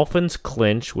Dolphins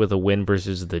clinch with a win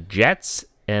versus the Jets,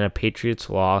 and a Patriots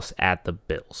loss at the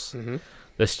Bills. Mm-hmm.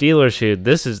 The Steelers,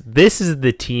 this is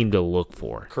the team to look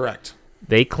for. Correct.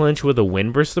 They clinch with a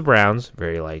win versus the Browns,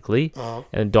 very likely, and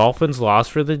the Dolphins loss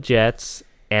for the Jets,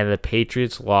 and the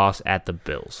Patriots loss at the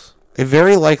Bills. A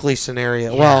very likely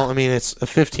scenario. Yeah. Well, I mean, it's a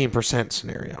 15%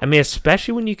 scenario. I mean,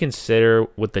 especially when you consider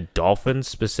with the Dolphins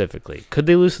specifically. Could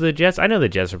they lose to the Jets? I know the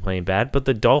Jets are playing bad, but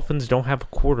the Dolphins don't have a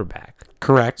quarterback.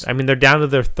 Correct. I mean, they're down to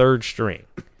their third string.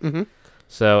 Mm-hmm.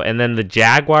 So, and then the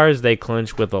Jaguars, they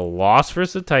clinch with a loss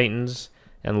versus the Titans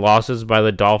and losses by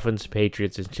the Dolphins,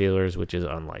 Patriots, and Steelers, which is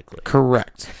unlikely.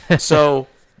 Correct. So,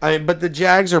 but the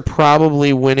Jags are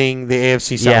probably winning the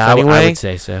AFC South Yeah, anyway. I would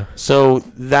say so. So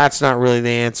that's not really the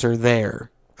answer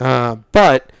there.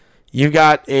 But you've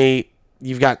got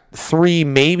three,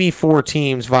 maybe four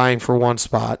teams vying for one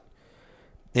spot,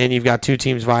 and you've got two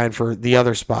teams vying for the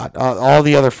other spot. All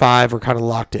the other five are kind of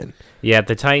locked in. Yeah, if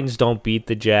the Titans don't beat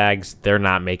the Jags, they're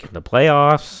not making the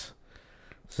playoffs.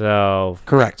 So,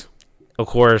 Correct. of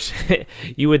course,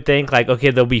 you would think, like,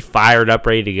 okay, they'll be fired up,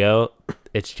 ready to go.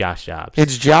 It's Josh Dobbs.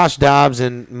 It's Josh Dobbs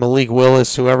and Malik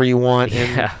Willis, whoever you want,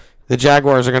 and Yeah. the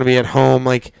Jaguars are going to be at home.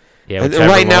 Like Yeah, with right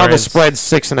Trevor now, the Lawrence. spread's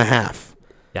 6.5.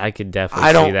 Yeah, I could definitely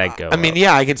I don't see that go. I mean, up.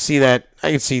 yeah, I could see that.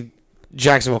 I could see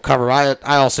Jacksonville cover. I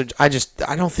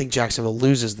don't think Jacksonville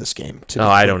loses this game. No,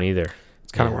 I don't either.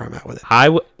 It's kind of where I'm at with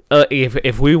it.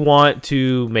 If we want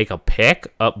to make a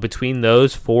pick up between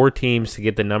those four teams to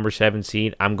get the number 7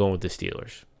 seed, I'm going with the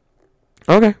Steelers.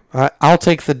 Okay, I'll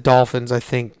take the Dolphins. I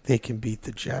think they can beat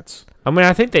the Jets. I mean,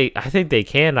 I think they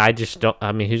can. I just don't.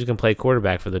 I mean, who's gonna play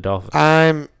quarterback for the Dolphins?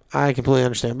 I completely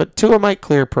understand, but Tua might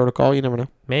clear protocol. You never know.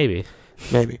 Maybe.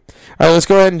 Maybe. All right, let's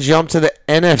go ahead and jump to the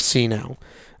NFC now.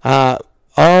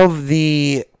 Of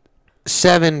the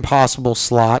 7 possible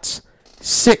slots,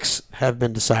 6 have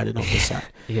been decided on this side.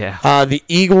 Yeah. The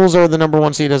Eagles are the number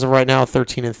 1 seed as of right now,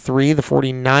 13-3. The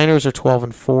 49ers are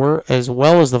 12-4, as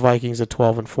well as the Vikings at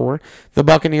 12-4. The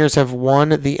Buccaneers have won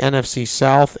the NFC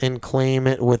South and claim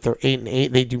it with their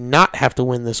 8-8. They do not have to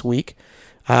win this week,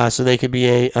 so they could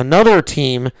be another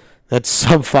team that's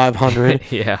sub 500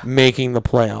 Yeah. making the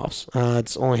playoffs.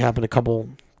 It's only happened a couple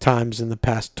times in the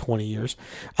past 20 years.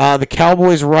 The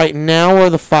Cowboys right now are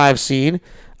the 5 seed.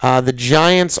 The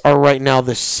Giants are right now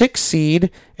the 6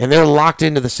 seed, and they're locked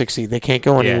into the 6 seed. They can't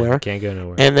go anywhere. Yeah, can't go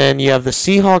nowhere. And then you have the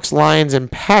Seahawks, Lions, and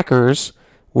Packers,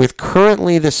 with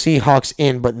currently the Seahawks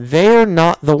in, but they're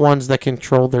not the ones that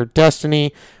control their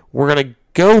destiny. We're going to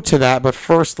go to that, but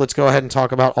first let's go ahead and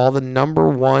talk about all the number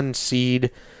 1 seed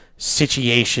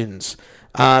situations.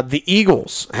 The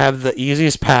Eagles have the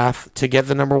easiest path to get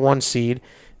the number 1 seed.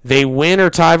 They win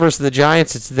or tie versus the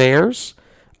Giants, it's theirs.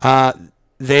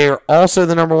 They're also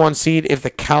the number 1 seed if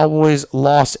the Cowboys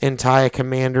loss and tie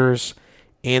Commanders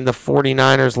and the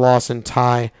 49ers loss and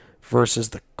tie versus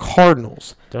the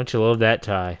Cardinals. Don't you love that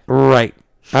tie? Right.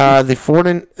 The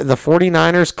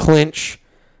 49ers clinch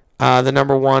the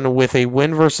number 1 with a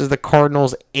win versus the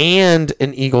Cardinals and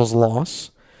an Eagles loss.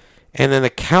 And then the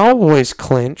Cowboys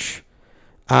clinch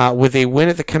with a win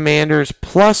at the Commanders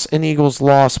plus an Eagles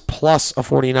loss plus a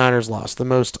 49ers loss. The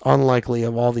most unlikely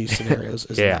of all these scenarios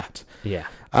is that. Yeah.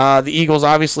 The Eagles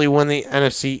obviously win the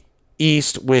NFC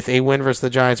East with a win versus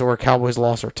the Giants or a Cowboys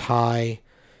loss or tie.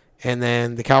 And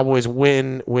then the Cowboys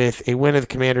win with a win of the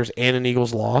Commanders and an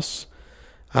Eagles loss,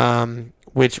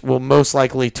 which will most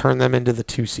likely turn them into the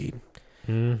 2 seed.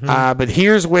 Mm-hmm. But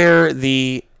here's where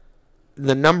the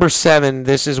number 7,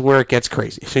 this is where it gets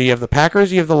crazy. So you have the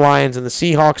Packers, you have the Lions, and the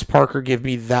Seahawks. Parker, give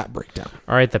me that breakdown.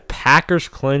 All right, the Packers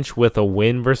clinch with a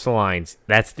win versus the Lions.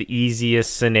 That's the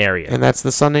easiest scenario. And that's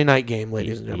the Sunday night game,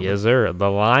 ladies and gentlemen. Yes, sir.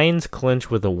 The Lions clinch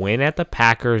with a win at the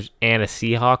Packers and a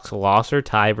Seahawks loss or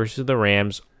tie versus the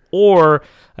Rams, or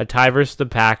a tie versus the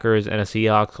Packers and a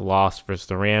Seahawks loss versus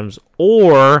the Rams,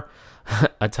 or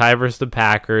a tie versus the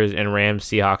Packers and Rams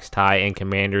Seahawks tie and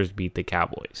Commanders beat the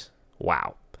Cowboys.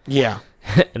 Wow. Yeah.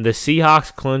 And the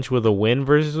Seahawks clinch with a win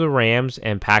versus the Rams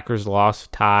and Packers loss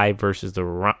tie versus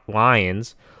the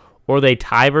Lions, or they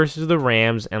tie versus the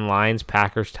Rams and Lions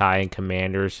Packers tie and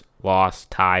Commanders loss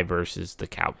tie versus the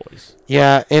Cowboys.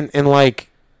 Yeah, and like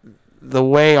the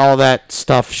way all that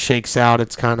stuff shakes out,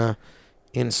 it's kind of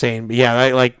insane. But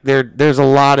yeah, like there's a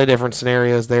lot of different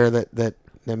scenarios there that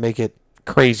make it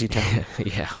crazy town.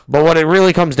 Yeah. But what it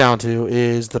really comes down to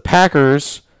is the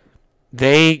Packers,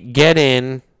 they get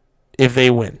in if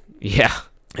they win. Yeah.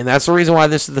 And that's the reason why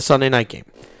this is the Sunday night game.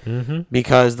 Mm-hmm.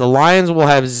 Because the Lions will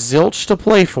have zilch to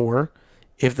play for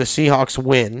if the Seahawks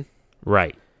win.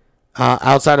 Right.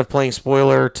 Outside of playing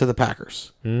spoiler to the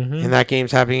Packers. Mm-hmm. And that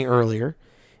game's happening earlier.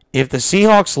 If the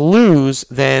Seahawks lose,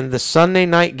 then the Sunday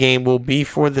night game will be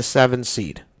for the 7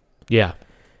 seed. Yeah.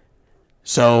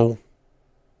 So,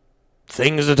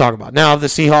 things to talk about. Now, if the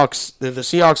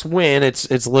Seahawks win,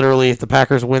 it's literally if the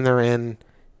Packers win, they're in.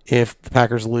 if the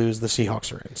Packers lose, the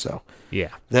Seahawks are in. So Yeah.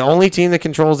 the only team that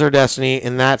controls their destiny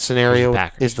in that scenario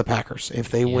Packers. is the Packers if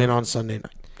they win on Sunday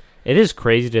night. It is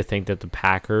crazy to think that the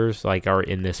Packers are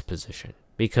in this position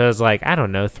because I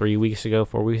don't know, 4 weeks ago,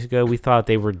 we thought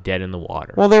they were dead in the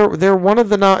water. Well, they're one of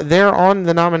they're on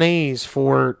the nominees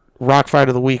for Rock Fight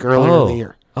of the Week earlier in the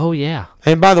year. Oh yeah.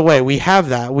 And by the way, we have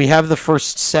that. We have the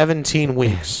first 17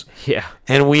 weeks. Yeah.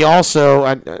 And we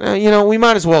also, we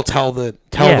might as well tell the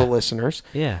listeners.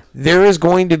 Yeah. There is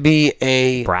going to be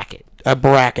a Bracket.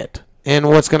 bracket, and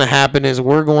what's going to happen is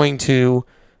we're going to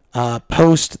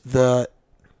post the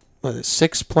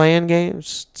 6 play-in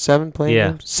games, 7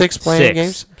 play-in games, 6 play-in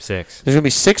games. 6. There's going to be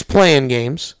 6 play-in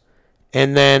games,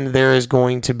 and then there is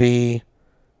going to be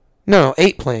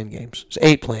 8 play-in games. It's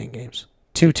 8 play-in games.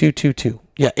 2, 2, 2, 2.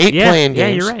 Yeah, 8 play-in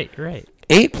games. Yeah, you're right.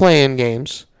 8 play-in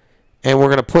games, and we're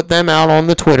going to put them out on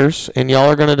the Twitters, and y'all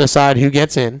are going to decide who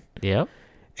gets in. Yep.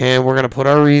 And we're going to put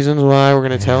our reasons why. We're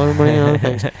going to tell everybody other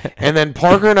things. And then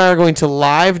Parker and I are going to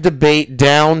live debate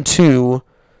down to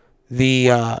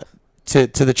the to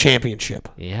the championship.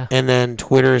 Yeah. And then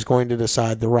Twitter is going to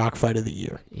decide the Rock Fight of the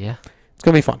year. Yeah. It's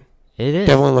going to be fun. It is.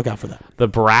 Definitely look out for that. The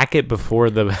bracket before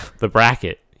the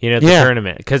bracket, the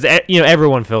tournament. Because,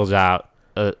 everyone fills out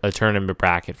a tournament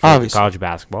bracket for college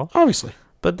basketball. Obviously.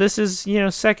 But this is,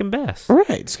 second best. All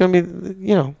right. It's going to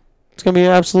be, it's going to be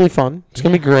absolutely fun. It's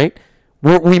going to be great.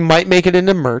 We might make it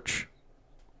into merch.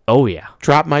 Oh, yeah.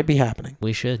 Drop might be happening.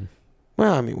 We should.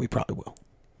 Well, I mean, we probably will.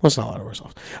 Let's not lie to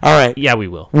ourselves. All right. Yeah, we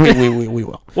will. We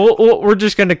will. Well, we're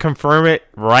just going to confirm it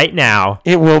right now.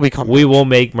 It will become We will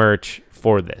make merch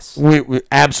for this. We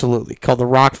absolutely. Called the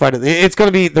Rock Fight. It's going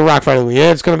to be the Rock Fight of the Week.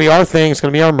 It's going to be our thing. It's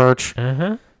going to be our merch.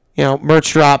 Uh-huh.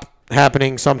 Merch drop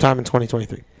happening sometime in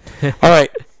 2023. All right.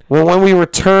 Well, when we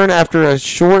return after a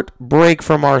short break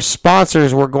from our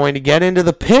sponsors, we're going to get into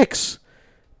the picks.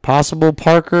 Possible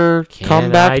Parker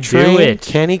comeback train.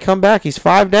 Can he come back? He's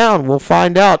 5 down. We'll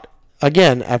find out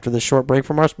again after the short break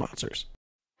from our sponsors.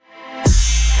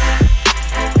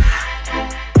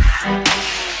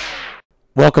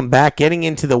 Welcome back. Getting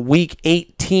into the Week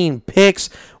 18 picks.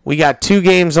 We got 2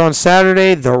 games on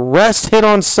Saturday. The rest hit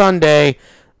on Sunday.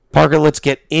 Parker, let's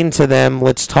get into them.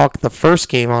 Let's talk the first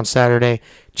game on Saturday.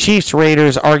 Chiefs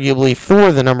Raiders, arguably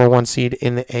for the number 1 seed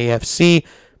in the AFC.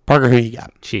 Parker, who you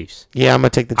got? Chiefs. Yeah, I'm going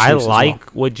to take the Chiefs. I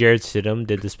like what Jared Stidham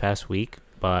did this past week,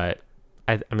 but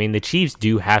I mean, the Chiefs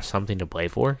do have something to play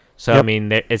for. So, I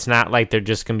mean, it's not like they're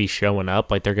just going to be showing up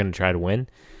like they're going to try to win.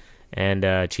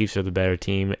 And Chiefs are the better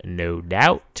team, no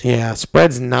doubt. Yeah,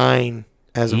 spread's 9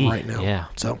 as of right now. Yeah.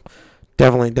 So,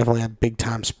 definitely a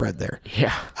big-time spread there.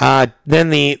 Yeah. Then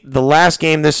the last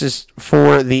game, this is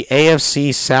for the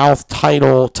AFC South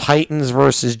title, Titans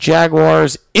versus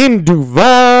Jaguars in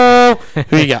Duval.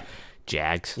 Who you got?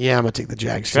 Jags. Yeah, I'm going to take the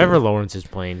Jags. Trevor Lawrence is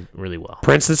playing really well.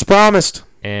 Prince that's promised.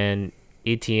 And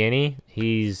Etienne,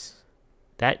 he's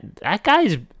that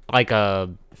guy's like a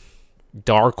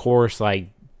dark horse, like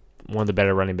one of the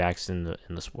better running backs in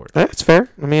the sport. That's fair.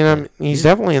 I mean, he's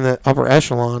definitely in the upper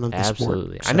echelon of the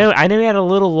Absolutely. sport. So. I know he had a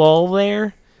little lull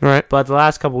there, right? But the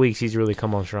last couple weeks he's really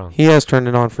come on strong. He has turned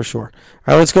it on for sure.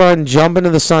 All right, let's go ahead and jump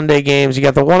into the Sunday games. You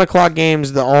got the 1 o'clock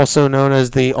games, also known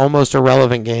as the almost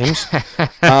irrelevant games.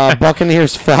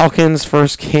 Buccaneers Falcons,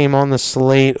 first game on the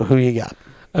slate. Who you got?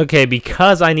 Okay,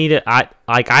 because I need it. I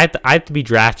have to be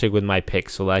drastic with my pick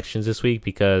selections this week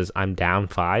because I'm down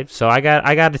 5. So I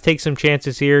got to take some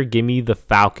chances here. Give me the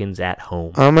Falcons at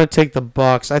home. I'm gonna take the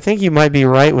Bucks. I think you might be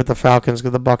right with the Falcons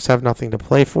because the Bucks have nothing to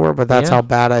play for, but that's how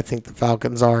bad I think the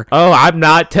Falcons are. Oh, I'm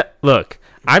not. Look,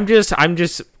 I'm just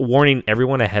warning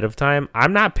everyone ahead of time.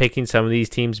 I'm not picking some of these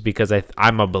teams because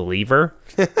I'm a believer.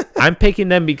 I'm picking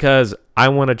them because I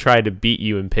want to try to beat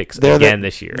you in picks again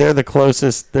this year. They're the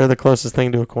closest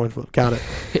thing to a coin flip. Got it.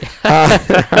 All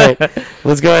right,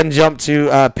 let's go ahead and jump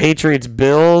to Patriots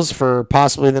Bills for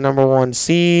possibly the number 1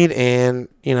 seed and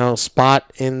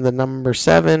spot in the number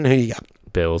 7. Who you got?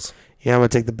 Bills. Yeah, I'm gonna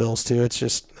take the Bills too. It's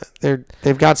just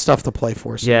they've got stuff to play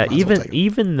for. So yeah,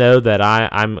 even though that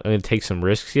I'm gonna take some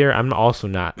risks here, I'm also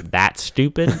not that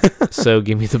stupid. So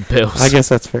give me the Bills. I guess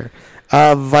that's fair.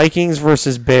 Vikings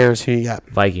versus Bears. Who you got?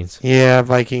 Vikings. Yeah,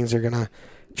 Vikings are gonna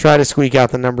try to squeak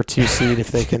out the number 2 seed if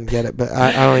they can get it, but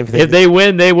I don't even think if they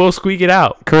win, they will squeak it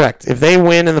out. Correct. If they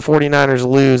win and the 49ers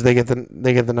lose, they get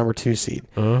the number 2 seed.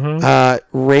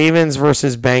 Ravens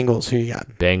versus Bengals. Who you got?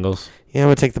 Bengals. Yeah, I'm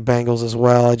gonna take the Bengals as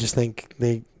well. I just think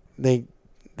they're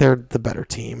the better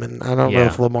team, and I don't know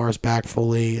if Lamar's back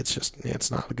fully.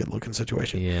 It's not a good looking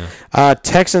situation. Yeah.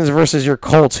 Texans versus your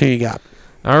Colts. Who you got?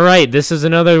 All right, this is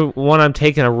another one I'm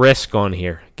taking a risk on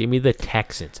here. Give me the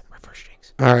Texans. My first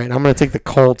strings. All right, I'm going to take the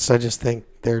Colts. I just think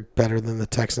they're better than the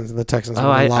Texans, and the Texans are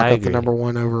going to lock up the number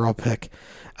 1 overall pick.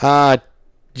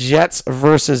 Jets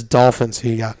versus Dolphins. Who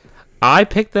you got? I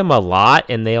pick them a lot,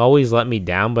 and they always let me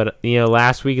down. But,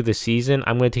 last week of the season,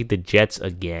 I'm going to take the Jets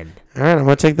again. All right, I'm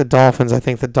going to take the Dolphins. I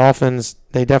think the Dolphins,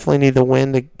 they definitely need the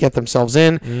win to get themselves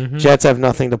in. Mm-hmm. Jets have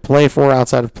nothing to play for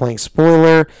outside of playing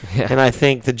spoiler. Yeah. And I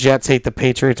think the Jets hate the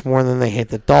Patriots more than they hate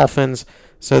the Dolphins.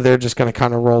 So they're just going to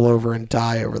kind of roll over and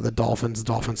die over the Dolphins. The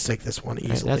Dolphins take this one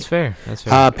easily. That's fair.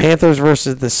 Panthers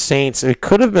versus the Saints. It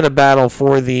could have been a battle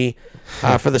for the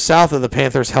South of the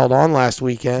Panthers held on last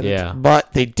weekend. Yeah.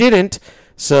 But they didn't.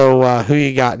 So who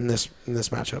you got in this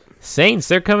matchup? Saints,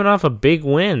 they're coming off a big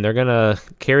win. They're going to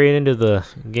carry it into the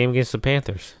game against the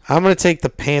Panthers. I'm going to take the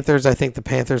Panthers. I think the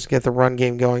Panthers get the run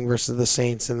game going versus the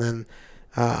Saints. And then,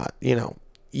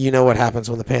 you know what happens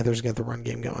when the Panthers get the run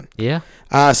game going. Yeah.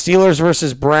 Steelers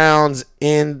versus Browns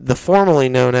in the formerly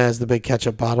known as the Big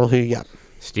Ketchup Bottle. Who you got?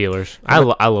 Steelers. I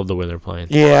love the way they're playing.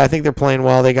 Yeah, I think they're playing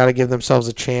well. They got to give themselves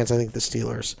a chance. I think the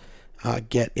Steelers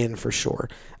get in for sure.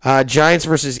 Giants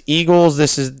versus Eagles.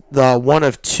 This is the one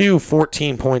of 2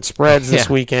 14-point spreads this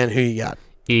weekend. Who you got?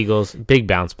 Eagles, big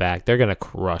bounce back. They're going to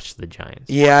crush the Giants.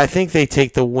 Yeah, I think they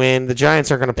take the win. The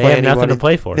Giants aren't going to play anybody. They have nothing to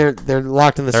play for. They're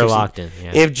locked in the season. They're locked in,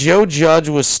 yeah. If Joe Judge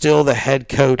was still the head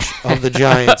coach of the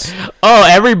Giants...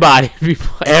 everybody be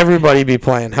playing. Everybody be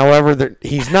playing. However,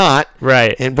 he's not.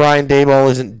 Right. And Brian Daboll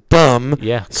isn't dumb.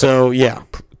 Yeah. So, yeah.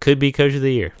 Could be coach of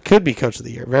the year. Could be coach of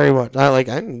the year. Very much.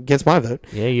 I gets my vote.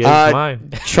 Yeah, you get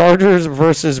mine. Chargers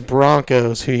versus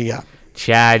Broncos. Who you got?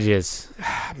 Chargers.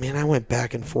 Man, I went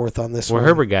back and forth on this one. We're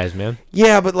Herbert guys, man.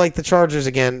 Yeah, but the Chargers,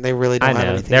 again, they really don't have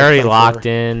anything. They're already locked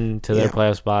in to their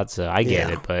playoff spot, so I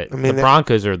get it. But the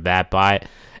Broncos are that by.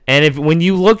 And when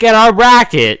you look at our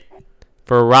bracket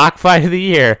for Rock Fight of the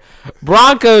Year,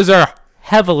 Broncos are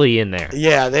heavily in there.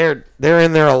 Yeah, they're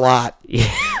in there a lot.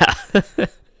 Yeah.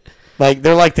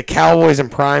 They're like the Cowboys in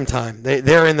prime time.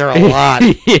 They're in there a lot.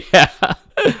 Yeah.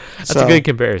 That's a good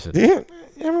comparison. Yeah.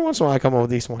 Every once in a while I come up with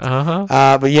these ones.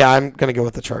 Uh-huh. But yeah, I'm going to go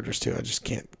with the Chargers too. I just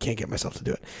can't get myself to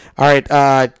do it. All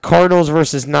right, Cardinals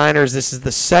versus Niners. This is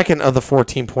the second of the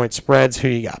 14-point spreads. Who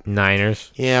you got?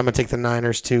 Niners. Yeah, I'm going to take the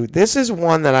Niners too. This is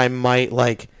one that I might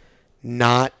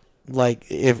not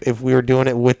if we were doing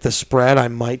it with the spread, I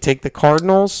might take the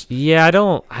Cardinals. Yeah, I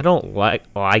don't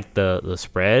like the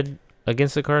spread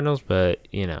against the Cardinals, but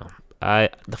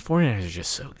the 49ers are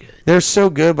just so good. They're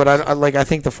so good, but I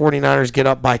think the 49ers get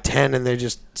up by 10 and they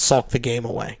just sulk the game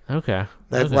away. Okay.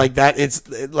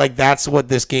 That's what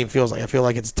this game feels like. I feel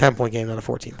like it's a 10-point game, not a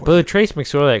 14-point. But with Trace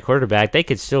McSorley at quarterback, they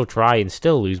could still try and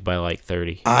still lose by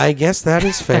 30. I guess that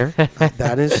is fair.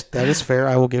 that is fair.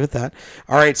 I will give it that.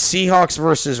 All right, Seahawks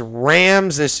versus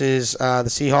Rams. This is the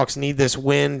Seahawks need this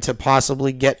win to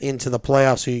possibly get into the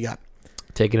playoffs. Who you got?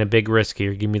 Taking a big risk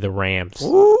here. Give me the Rams.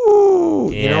 Ooh,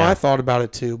 yeah. I thought about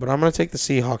it too, but I'm going to take the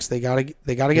Seahawks. They gotta get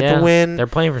the win. They're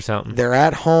playing for something. They're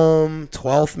at home.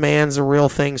 12th man's a real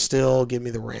thing still. Give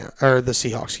me the the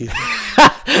Seahawks. Excuse me.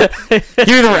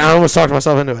 Give me the Rams. I almost talked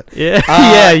myself into it. Yeah,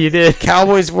 yeah, you did.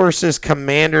 Cowboys versus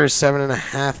Commanders,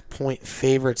 7.5-point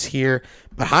favorites here.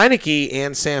 But Heineke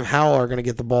and Sam Howell are going to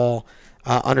get the ball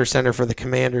under center for the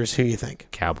Commanders. Who you think?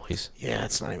 Cowboys. Yeah,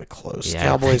 it's not even close. Yeah,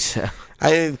 Cowboys.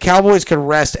 Cowboys could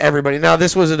rest everybody. Now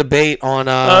this was a debate on.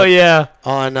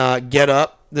 On Get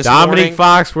Up this Dominique morning.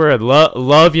 Foxworth,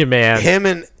 love you, man. Him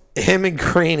and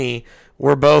Greeny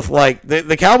were both like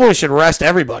the Cowboys should rest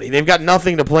everybody. They've got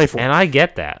nothing to play for. And I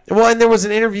get that. Well, and there was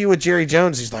an interview with Jerry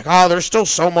Jones. He's like, there's still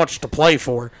so much to play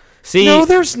for. See, no,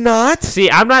 there's not. See,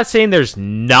 I'm not saying there's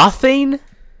nothing.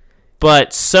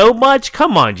 But so much?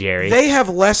 Come on, Jerry. They have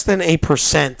less than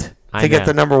 1% to get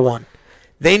the number one.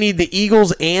 They need the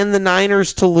Eagles and the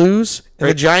Niners to lose. And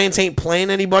the Giants ain't playing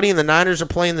anybody, and the Niners are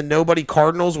playing the nobody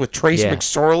Cardinals with Trace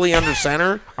McSorley under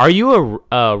center. Are you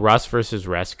a Russ versus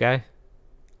rest guy?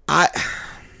 I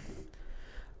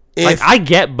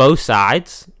get both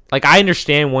sides. I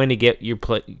understand when to get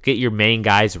your main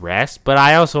guys rest, but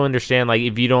I also understand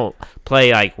if you don't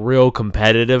play real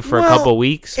competitive for a couple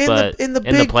weeks, but in the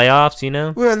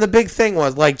playoffs, Well, and the big thing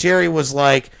was Jerry was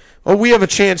like, "Oh, we have a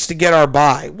chance to get our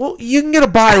bye." Well, you can get a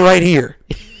bye right here.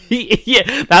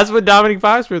 Yeah, that's what Dominic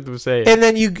Foxworth was saying. And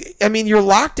then you're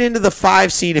locked into the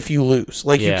 5 seed if you lose.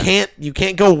 You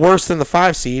can't go worse than the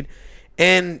 5 seed,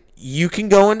 and you can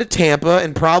go into Tampa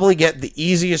and probably get the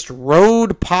easiest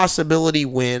road possibility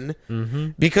win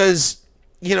because,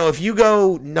 if you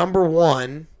go number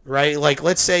 1, right,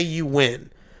 let's say you win,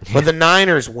 but the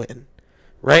Niners win,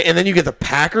 right, and then you get the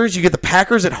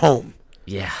Packers at home.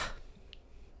 Yeah.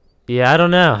 Yeah, I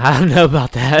don't know. I don't know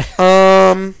about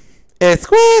that.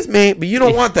 Excuse me, but you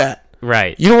don't want that.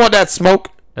 Right. You don't want that smoke.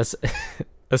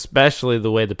 Especially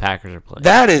the way the Packers are playing.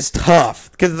 That is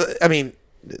tough because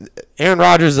Aaron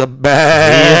Rodgers is a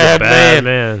bad,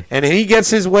 man. And if he gets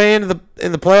his way in the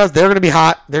playoffs, they're going to be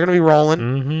hot. They're going to be rolling.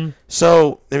 Mm-hmm.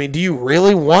 So, do you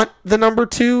really want the number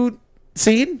 2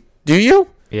 seed? Do you?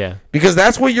 Yeah. Because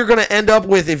that's what you're going to end up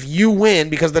with if you win.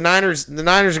 Because the Niners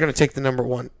are going to take the number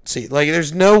 1 seed. Like,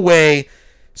 there's no way.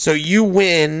 So you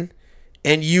win,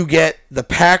 and you get the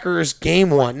Packers game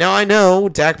 1. Now I know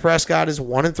Dak Prescott is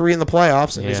 1-3 in the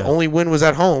playoffs, and his only win was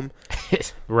at home.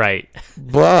 Right.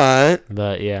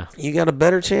 But yeah, you got a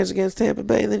better chance against Tampa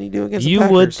Bay than you do against the You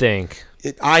Packers. would think.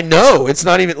 I know it's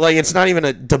not even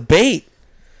a debate.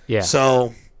 Yeah.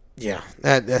 So yeah,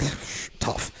 that's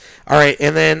tough. All right,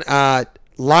 and then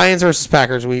Lions versus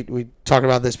Packers. We talked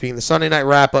about this being the Sunday night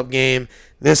wrap up game.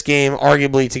 This game,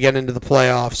 arguably, to get into the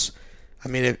playoffs.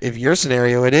 If your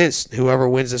scenario, it is whoever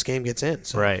wins this game gets in.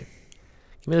 So. Right.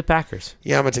 Give me the Packers.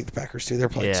 Yeah, I'm gonna take the Packers too. They're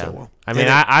playing so well.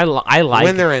 I like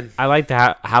when they're in. I like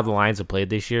how the Lions have played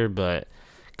this year, but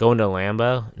going to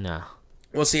Lambeau, no.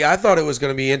 Well, see, I thought it was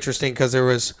going to be interesting because there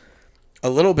was a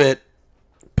little bit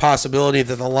possibility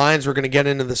that the Lions were going to get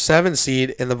into the 7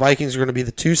 seed and the Vikings were going to be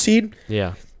the 2 seed.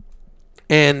 Yeah.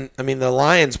 And the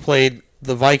Lions played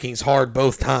the Vikings hard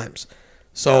both times,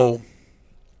 so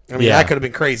that could have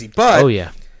been crazy. But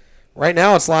right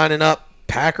now it's lining up.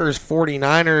 Packers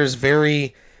 49ers,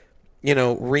 very,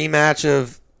 rematch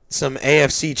of some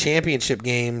AFC championship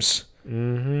games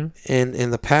in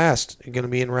the past. You're going to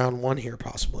be in round 1 here,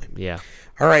 possibly. Yeah.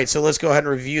 All right, so let's go ahead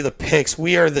and review the picks.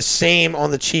 We are the same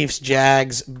on the Chiefs,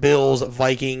 Jags, Bills,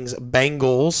 Vikings,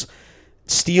 Bengals,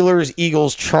 Steelers,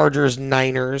 Eagles, Chargers,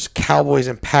 Niners, Cowboys,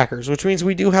 and Packers, which means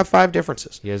we do have 5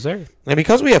 differences. Yes, sir. And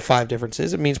because we have 5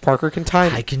 differences, it means Parker can tie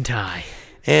me. I can tie.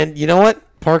 And you know what,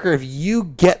 Parker? If you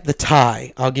get the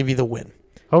tie, I'll give you the win.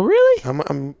 Oh, really?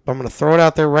 I'm going to throw it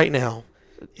out there right now.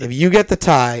 If you get the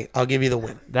tie, I'll give you the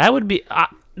win. That would be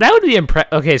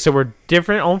impressive. Okay, so we're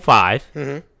different on 5.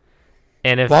 Mm-hmm.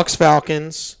 And if Bucks,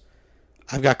 Falcons,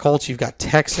 I've got Colts, you've got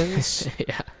Texans.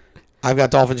 Yeah. I've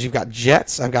got Dolphins, you've got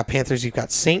Jets. I've got Panthers, you've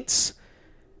got Saints.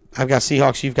 I've got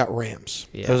Seahawks, you've got Rams.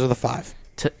 Yeah. Those are the 5.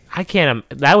 I can't.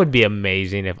 That would be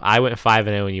amazing if I went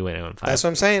 5-0 and you went 0-5. That's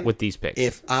what I'm saying. With these picks,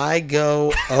 if I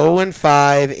go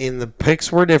 0-5 in the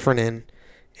picks we're different in,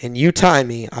 and you tie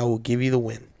me, I will give you the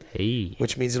win. Hey.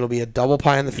 Which means it'll be a double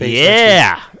pie in the face.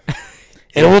 Yeah.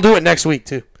 And we'll do it next week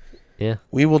too. Yeah.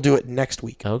 We will do it next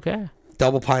week. Okay.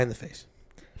 Double pie in the face.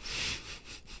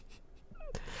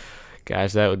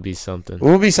 Gosh, that would be something. It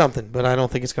will be something, but I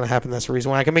don't think it's going to happen. That's the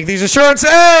reason why I can make these assurances.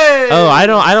 Oh, I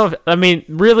don't.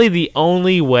 Really, the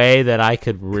only way that I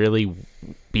could really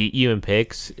beat you in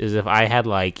picks is if I had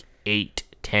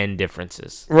 8-10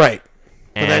 differences. Right.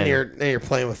 But then you're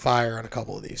playing with fire on a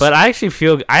couple of these. But I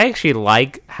actually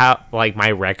like how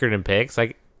my record in picks.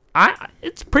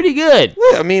 It's pretty good.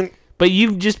 Yeah, but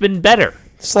you've just been better.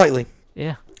 Slightly.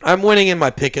 Yeah. I'm winning in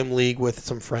my pick'em league with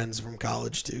some friends from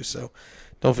college too, so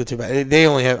don't feel too bad. I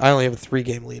only have a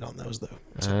 3-game lead on those though.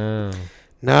 So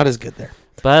not as good there.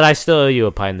 But I still owe you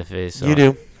a pie in the face. So, you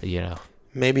do.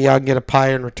 Maybe I'll get a pie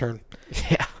in return.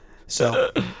 Yeah.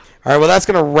 So, all right. Well, that's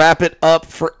gonna wrap it up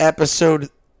for episode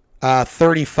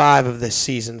 35 of this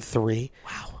season 3.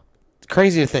 Wow.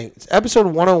 Crazy to think. It's episode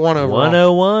 101 overall.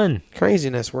 101.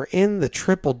 Craziness. We're in the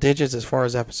triple digits as far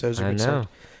as episodes are concerned. I know.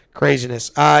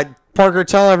 Craziness. Parker,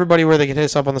 tell everybody where they can hit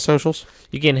us up on the socials.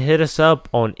 You can hit us up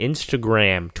on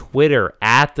Instagram, Twitter,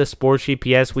 at the Sports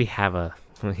GPS. We have a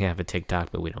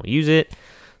TikTok, but we don't use it.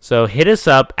 So hit us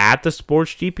up at the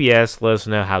Sports GPS. Let us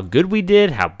know how good we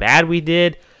did, how bad we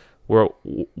did. We're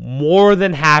more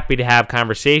than happy to have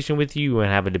conversation with you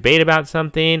and have a debate about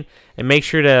something. And make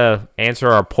sure to answer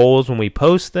our polls when we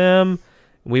post them.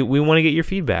 We want to get your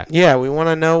feedback. Yeah, we want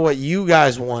to know what you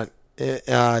guys want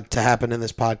to happen in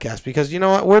this podcast, because you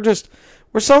know what,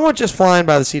 we're somewhat just flying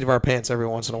by the seat of our pants every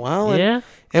once in a while,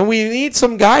 and we need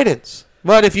some guidance.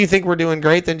 But if you think we're doing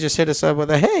great, then just hit us up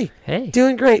with a hey,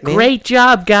 doing great, man. Great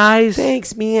job, guys.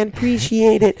 Thanks, man.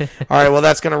 Appreciate it. All right, well,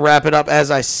 that's going to wrap it up.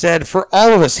 As I said, for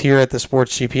all of us here at the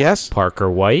Sports GPS, Parker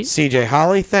White, CJ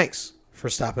Holly, thanks for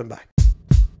stopping by.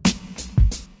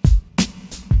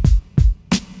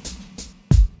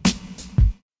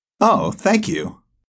 Oh, thank you.